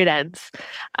is where it ends.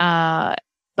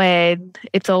 But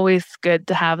it's always good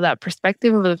to have that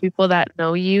perspective of the people that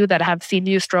know you, that have seen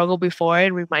you struggle before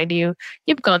and remind you,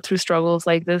 you've gone through struggles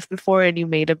like this before and you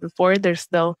made it before. There's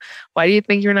no, why do you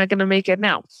think you're not going to make it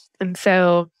now? And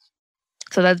so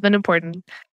that's been important.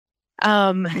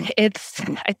 Um, it's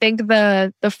I think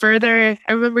the further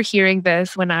I remember hearing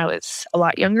this when I was a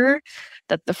lot younger,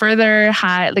 that the further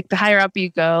high like the higher up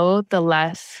you go, the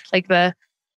less like the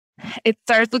it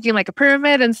starts looking like a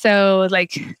pyramid, and so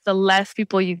like the less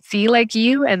people you see like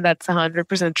you, and that's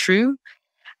 100% true.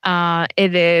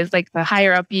 It is like the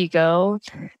higher up you go,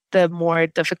 the more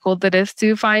difficult it is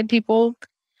to find people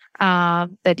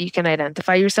that you can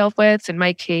identify yourself with. So in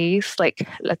my case, like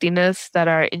Latinas that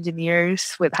are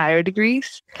engineers with higher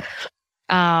degrees.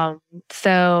 Um,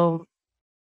 so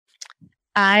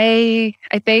I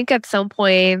think at some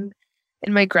point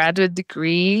in my graduate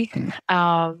degree,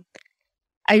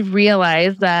 I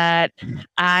realized that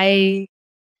I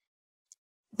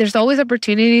there's always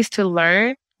opportunities to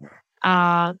learn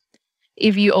uh,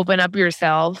 if you open up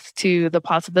yourself to the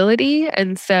possibility.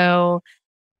 And so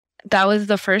that was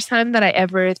the first time that I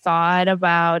ever thought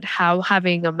about how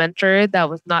having a mentor that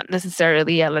was not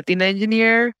necessarily a Latina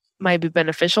engineer might be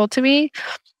beneficial to me.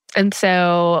 And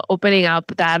so opening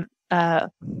up that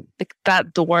like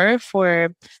that door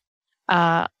for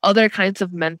other kinds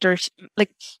of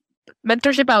like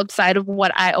mentorship outside of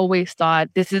what I always thought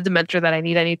this is the mentor that I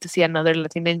need. I need to see another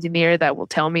Latina engineer that will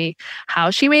tell me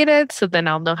how she made it, so then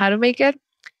I'll know how to make it.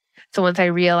 So once I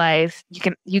realized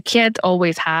you can't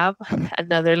always have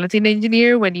another Latina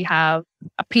engineer when you have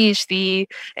a PhD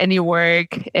and you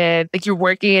work and like you're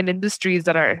working in industries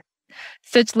that are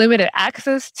such limited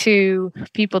access to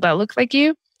people that look like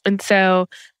you. And so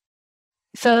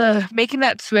making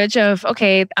that switch of,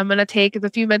 okay, I'm gonna take the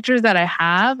few mentors that I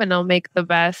have and I'll make the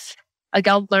best. Like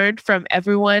I'll learn from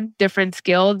everyone, different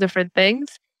skills, different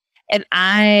things. And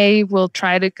I will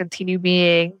try to continue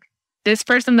being this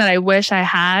person that I wish I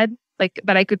had, like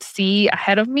that I could see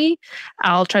ahead of me.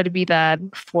 I'll try to be that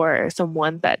for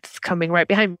someone that's coming right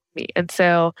behind me. And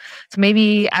so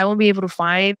maybe I won't be able to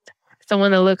find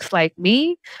someone that looks like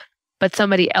me, but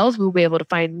somebody else will be able to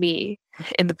find me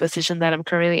in the position that I'm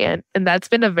currently in. And that's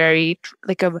been a very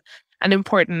an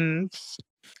important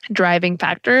driving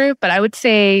factor. But I would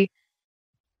say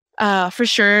for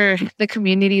sure, the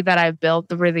community that I've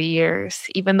built over the years,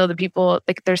 even though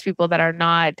there's people that are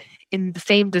not in the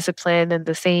same discipline and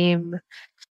the same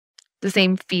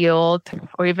field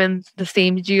or even the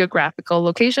same geographical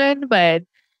location, but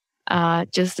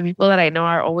just the people that I know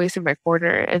are always in my corner.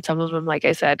 And some of them, like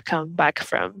I said, come back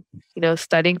from,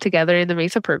 studying together in the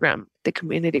MESA program, the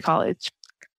community college.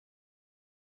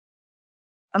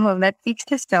 Oh, that speaks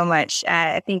to so much.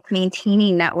 I think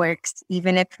maintaining networks,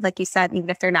 even if, like you said, even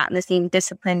if they're not in the same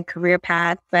discipline, career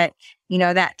path, but,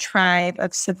 that tribe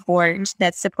of support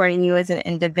that's supporting you as an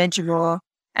individual,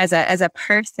 as a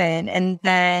person. And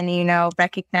then,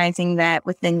 recognizing that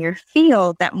within your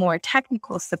field, that more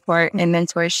technical support and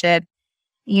mentorship,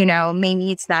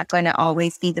 maybe it's not going to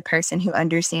always be the person who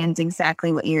understands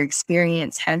exactly what your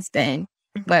experience has been,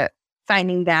 but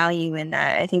finding value in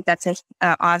that. I think that's a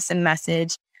awesome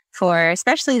message for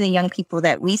especially the young people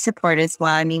that we support as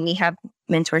well. I mean, we have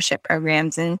mentorship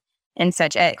programs and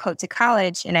such at Cote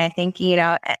College. And I think,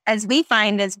 as we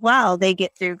find as well, they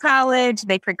get through college,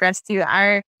 they progress through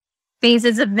our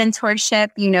phases of mentorship,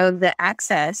 the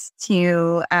access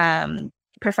to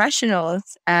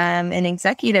professionals and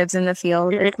executives in the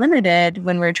field is limited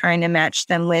when we're trying to match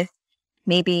them with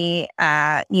maybe,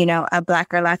 a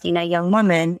Black or Latina young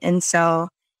woman. And so,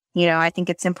 I think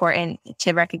it's important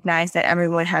to recognize that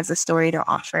everyone has a story to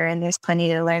offer and there's plenty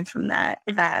to learn from that.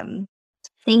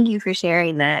 Thank you for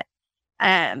sharing that.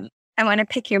 I want to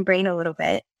pick your brain a little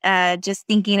bit, just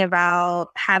thinking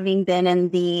about having been in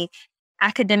the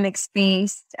academic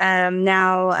space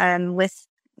now with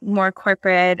more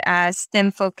corporate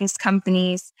STEM-focused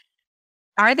companies.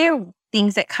 Are there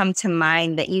things that come to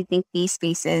mind that you think these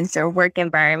spaces or work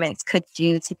environments could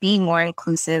do to be more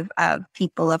inclusive of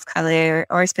people of color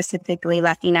or specifically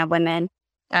Latina women,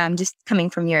 just coming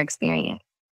from your experience?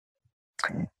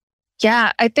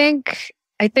 Yeah, I think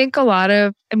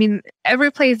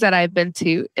every place that I've been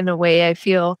to, in a way, I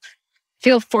feel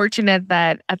fortunate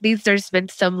that at least there's been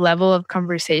some level of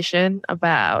conversation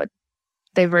about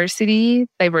diversity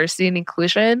and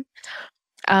inclusion.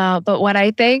 But what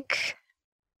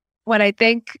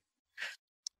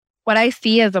I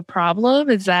see as a problem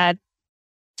is that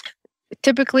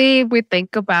typically we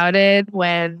think about it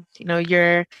when,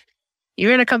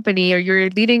 you're in a company or you're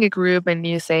leading a group and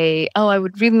you say, oh, I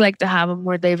would really like to have a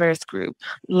more diverse group.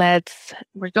 We're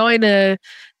going to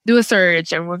do a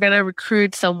search and we're going to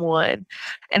recruit someone.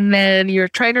 And then you're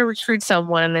trying to recruit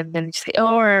someone and then you say,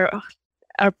 oh,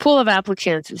 our pool of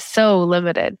applicants is so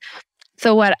limited.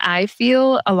 So what I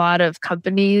feel a lot of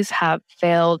companies have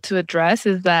failed to address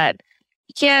is that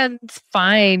you can't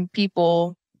find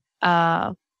people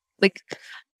like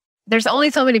there's only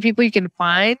so many people you can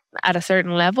find at a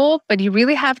certain level, but you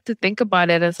really have to think about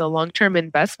it as a long-term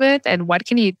investment and what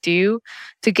can you do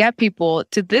to get people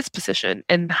to this position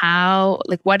and how,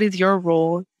 like, what is your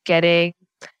role getting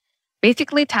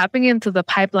basically tapping into the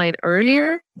pipeline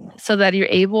earlier so that you're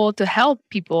able to help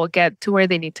people get to where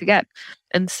they need to get.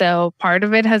 And so part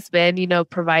of it has been,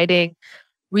 providing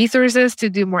resources to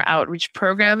do more outreach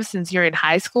programs. Since you're in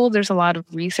high school, there's a lot of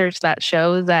research that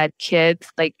shows that kids,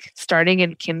 like starting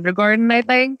in kindergarten, I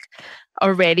think,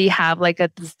 already have like a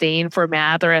disdain for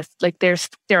math, or like they're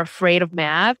afraid of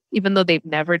math, even though they've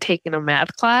never taken a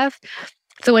math class.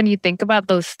 So when you think about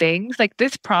those things, like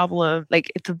this problem,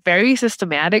 like it's a very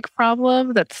systematic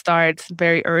problem that starts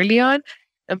very early on.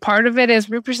 And part of it is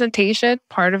representation,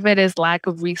 part of it is lack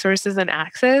of resources and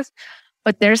access.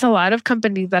 But there's a lot of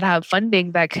companies that have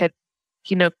funding that could,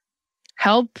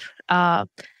 help at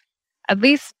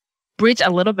least bridge a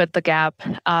little bit the gap,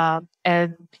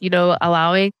 and,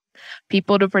 allowing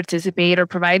people to participate or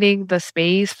providing the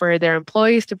space for their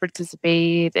employees to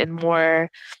participate in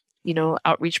more,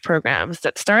 outreach programs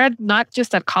that start not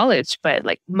just at college, but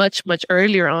like much, much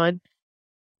earlier on.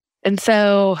 And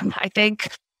so I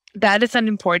think that is an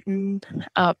important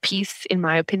piece, in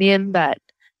my opinion, that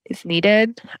is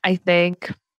needed. I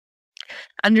think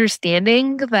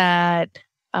understanding that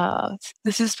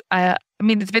this is,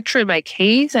 it's been true in my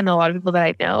case and a lot of people that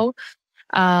I know,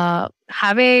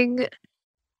 having,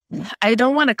 I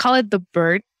don't want to call it the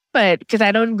burden, but because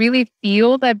I don't really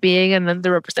feel that being an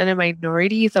underrepresented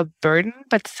minority is a burden,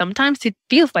 but sometimes it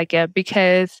feels like it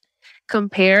because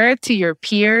compared to your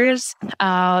peers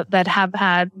that have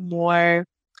had more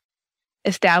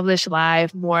established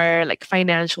life, more like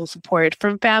financial support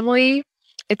from family,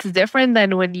 it's different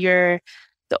than when you're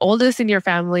the oldest in your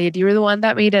family, you're the one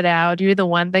that made it out, you're the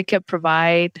one that could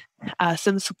provide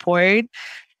some support.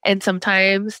 And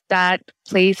sometimes that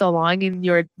plays along in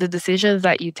the decisions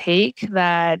that you take,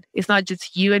 that it's not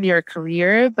just you and your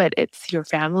career, but it's your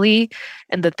family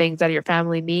and the things that your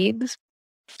family needs.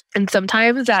 And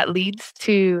sometimes that leads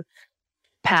to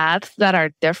paths that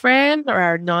are different or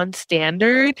are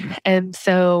non-standard. And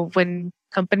so when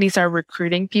companies are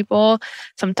recruiting people,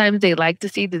 sometimes they like to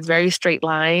see this very straight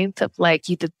lines of like,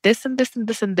 you did this and this and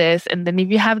this and this. And then if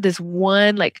you have this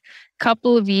one like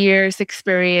couple of years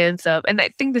experience of, and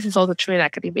I think this is also true in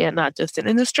academia, not just in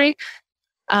industry.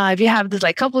 If you have this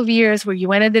like couple of years where you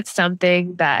went and did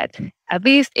something that, at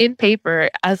least in paper,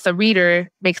 as a reader,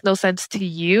 makes no sense to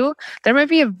you, there might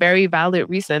be a very valid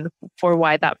reason for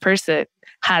why that person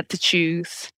had to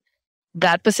choose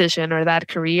that position or that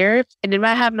career. And it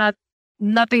might have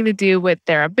nothing to do with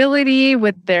their ability,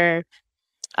 with their,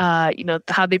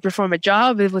 how they perform a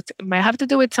job. It might have to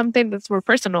do with something that's more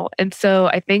personal. And so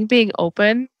I think being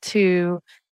open to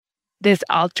this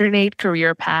alternate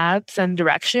career paths and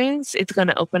directions, it's going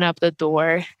to open up the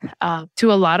door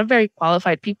to a lot of very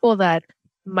qualified people that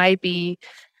might be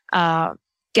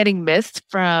getting missed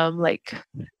from like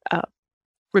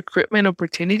recruitment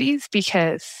opportunities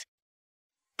because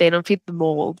they don't fit the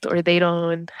mold or they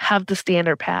don't have the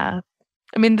standard path.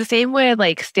 I mean, the same way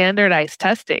like standardized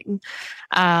testing,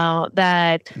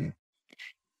 that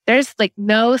there's like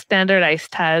no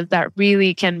standardized test that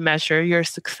really can measure your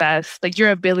success, like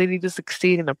your ability to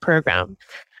succeed in a program.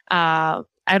 I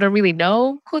don't really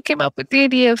know who came up with the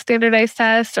idea of standardized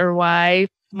tests or why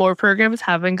more programs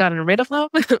haven't gotten rid of them,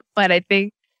 but I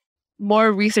think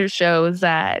more research shows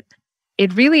that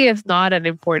it really is not an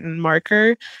important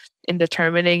marker in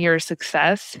determining your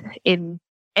success in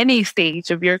any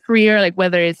stage of your career, like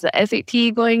whether it's the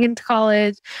SAT going into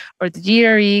college or the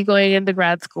GRE going into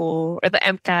grad school or the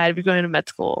MCAT if you're going to med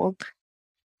school.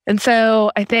 And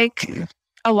so I think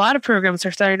a lot of programs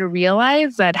are starting to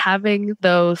realize that having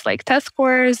those like test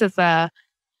scores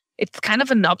it's kind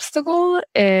of an obstacle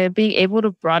in being able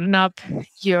to broaden up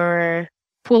your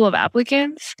pool of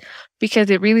applicants because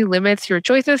it really limits your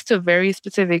choices to a very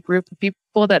specific group of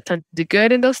people that tend to do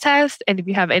good in those tests. And if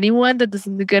you have anyone that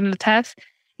doesn't do good in the test,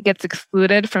 it gets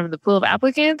excluded from the pool of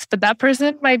applicants. But that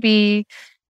person might be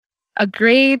a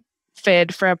great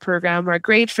fit for a program or a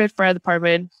great fit for a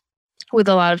department with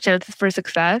a lot of chances for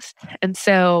success. And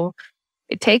so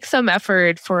it takes some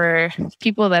effort for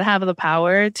people that have the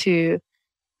power to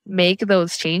make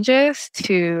those changes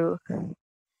to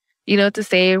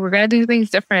say we're going to do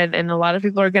things different. And a lot of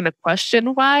people are going to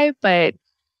question why, but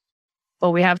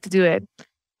we have to do it.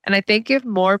 And I think if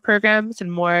more programs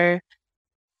and more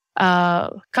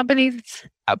companies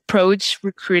approach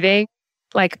recruiting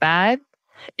like that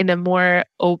in a more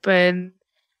open,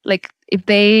 like if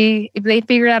they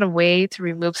figure out a way to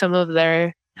remove some of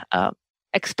their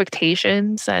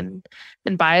expectations and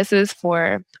biases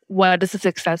for what does a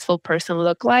successful person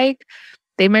look like,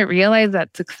 they might realize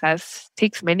that success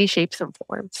takes many shapes and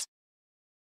forms.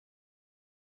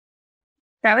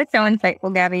 That was so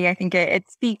insightful, Gabby. I think it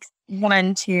speaks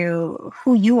one to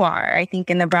who you are, I think,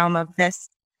 in the realm of this,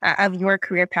 of your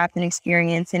career path and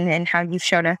experience and how you've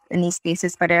showed up in these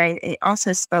spaces. But it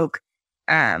also spoke,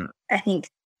 I think,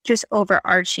 just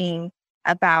overarching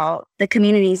about the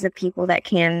communities of people that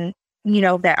can,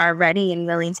 that are ready and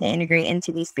willing to integrate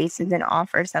into these spaces and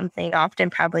offer something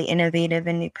often probably innovative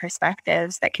and new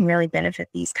perspectives that can really benefit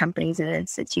these companies and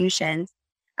institutions.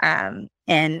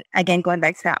 And again, going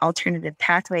back to that alternative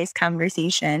pathways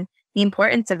conversation, the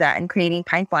importance of that and creating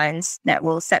pipelines that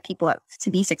will set people up to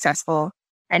be successful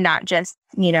and not just,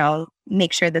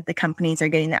 make sure that the companies are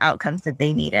getting the outcomes that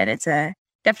they needed. It's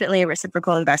definitely a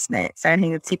reciprocal investment. So I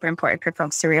think it's super important for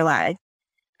folks to realize.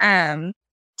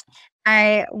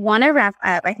 I want to wrap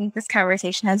up. I think this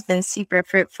conversation has been super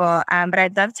fruitful, but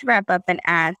I'd love to wrap up and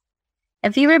ask,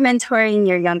 if you were mentoring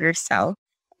your younger self,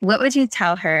 what would you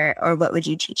tell her or what would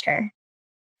you teach her?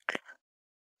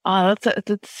 Oh,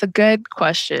 that's a good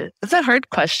question. It's a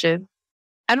hard question.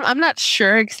 I'm not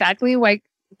sure exactly what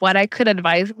I could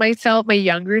advise my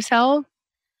younger self,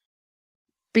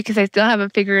 because I still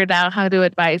haven't figured out how to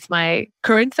advise my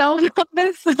current self on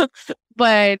this.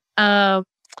 But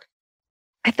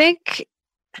I think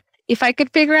if I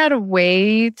could figure out a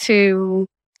way to,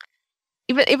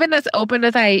 even as open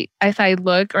as I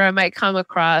look, or I might come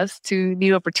across to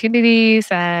new opportunities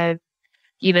and,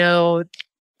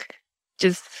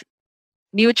 just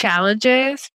new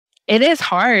challenges, it is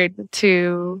hard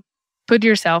to put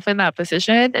yourself in that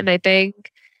position. And I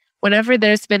think whenever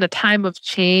there's been a time of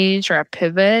change or a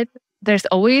pivot, there's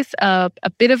always a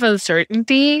bit of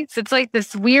uncertainty. So it's like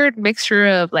this weird mixture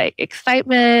of like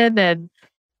excitement and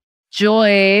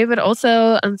joy, but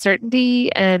also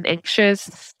uncertainty and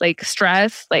anxious, like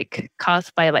stress, like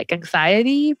caused by like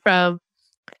anxiety from,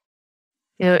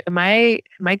 am I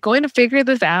going to figure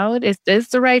this out? Is this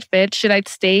the right fit? Should I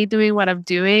stay doing what I'm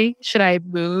doing? Should I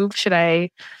move? I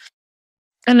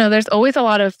don't know. There's always a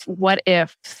lot of what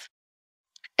ifs.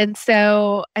 And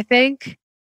so I think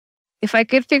if I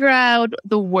could figure out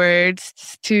the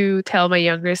words to tell my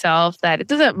younger self that it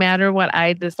doesn't matter what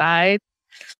I decide,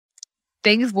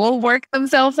 things will work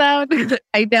themselves out.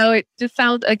 I know it just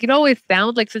sounds like, it always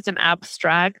sounds like such an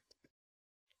abstract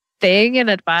thing and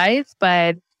advice,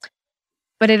 but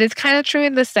it is kind of true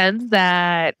in the sense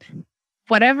that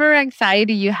whatever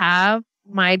anxiety you have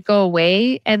might go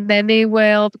away, and then they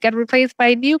will get replaced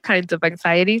by new kinds of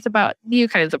anxieties about new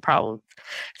kinds of problems.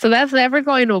 So that's never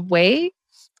going away.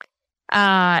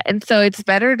 And so it's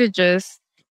better to just,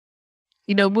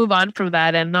 move on from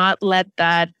that and not let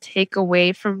that take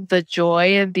away from the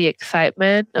joy and the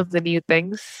excitement of the new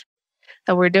things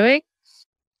that we're doing.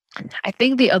 I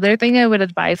think the other thing I would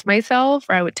advise myself,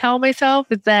 or I would tell myself,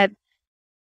 is that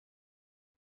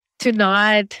to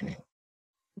not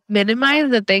minimize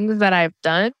the things that I've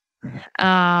done.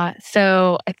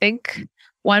 So I think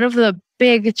one of the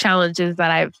big challenges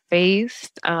that I've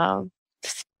faced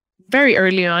very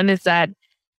early on is that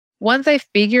once I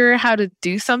figure how to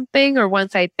do something, or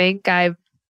once I think I've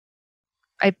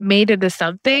made it to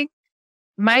something,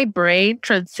 my brain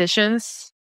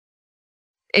transitions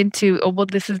into, oh, well,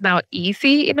 this is now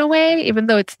easy in a way, even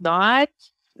though it's not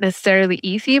necessarily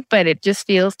easy, but it just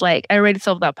feels like I already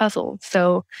solved that puzzle.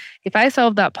 So if I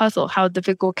solve that puzzle, how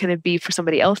difficult can it be for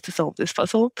somebody else to solve this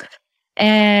puzzle?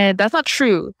 And that's not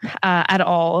true at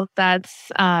all.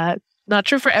 That's not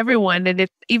true for everyone. And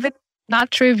it's even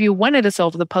not true if you wanted to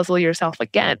solve the puzzle yourself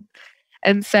again.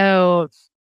 And so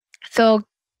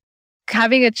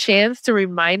having a chance to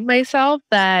remind myself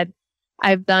that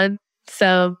I've done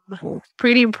some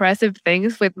pretty impressive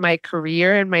things with my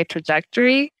career and my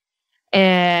trajectory,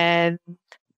 and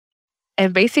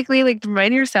basically like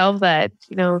remind yourself that,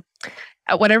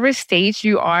 at whatever stage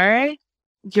you are,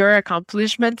 your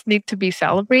accomplishments need to be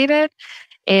celebrated.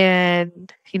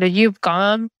 And, you've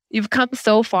come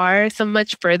so far, so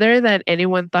much further than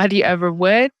anyone thought you ever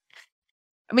would.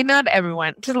 I mean, not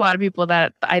everyone. There's a lot of people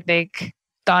that I think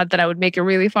thought that I would make it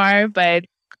really far, but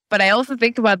I also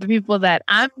think about the people that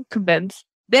I'm convinced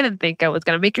didn't think I was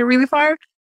going to make it really far.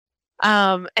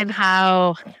 And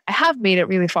how I have made it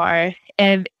really far.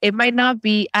 And it might not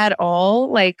be at all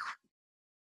like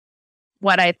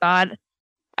what I thought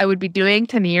I would be doing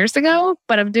 10 years ago,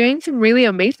 but I'm doing some really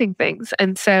amazing things.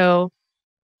 And so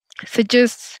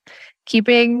just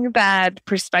keeping that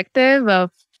perspective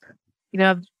of,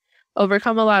 I've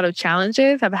overcome a lot of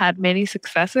challenges. I've had many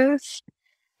successes.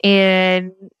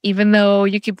 And even though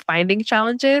you keep finding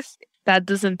challenges, that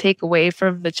doesn't take away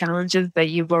from the challenges that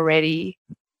you've already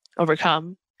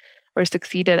overcome or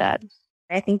succeeded at.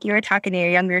 I think you were talking to your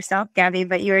younger self, Gabby,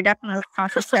 but you were definitely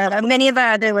conscious of many of the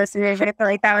other listeners. I feel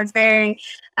like that was very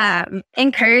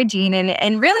encouraging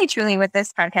and really, truly what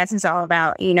this podcast is all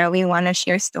about. You know, we want to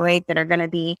share stories that are going to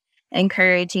be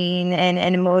encouraging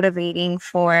and motivating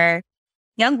for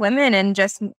young women and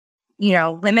just, you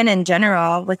know, women in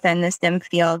general within the STEM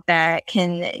field that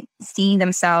can see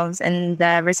themselves in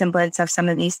the resemblance of some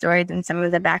of these stories and some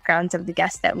of the backgrounds of the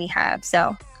guests that we have.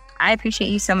 So I appreciate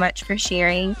you so much for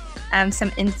sharing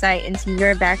some insight into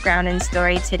your background and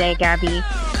story today, Gabby.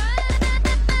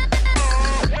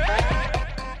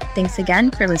 Thanks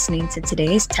again for listening to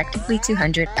today's Technically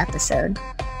 200 episode.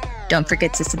 Don't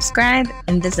forget to subscribe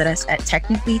and visit us at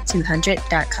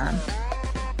technically200.com.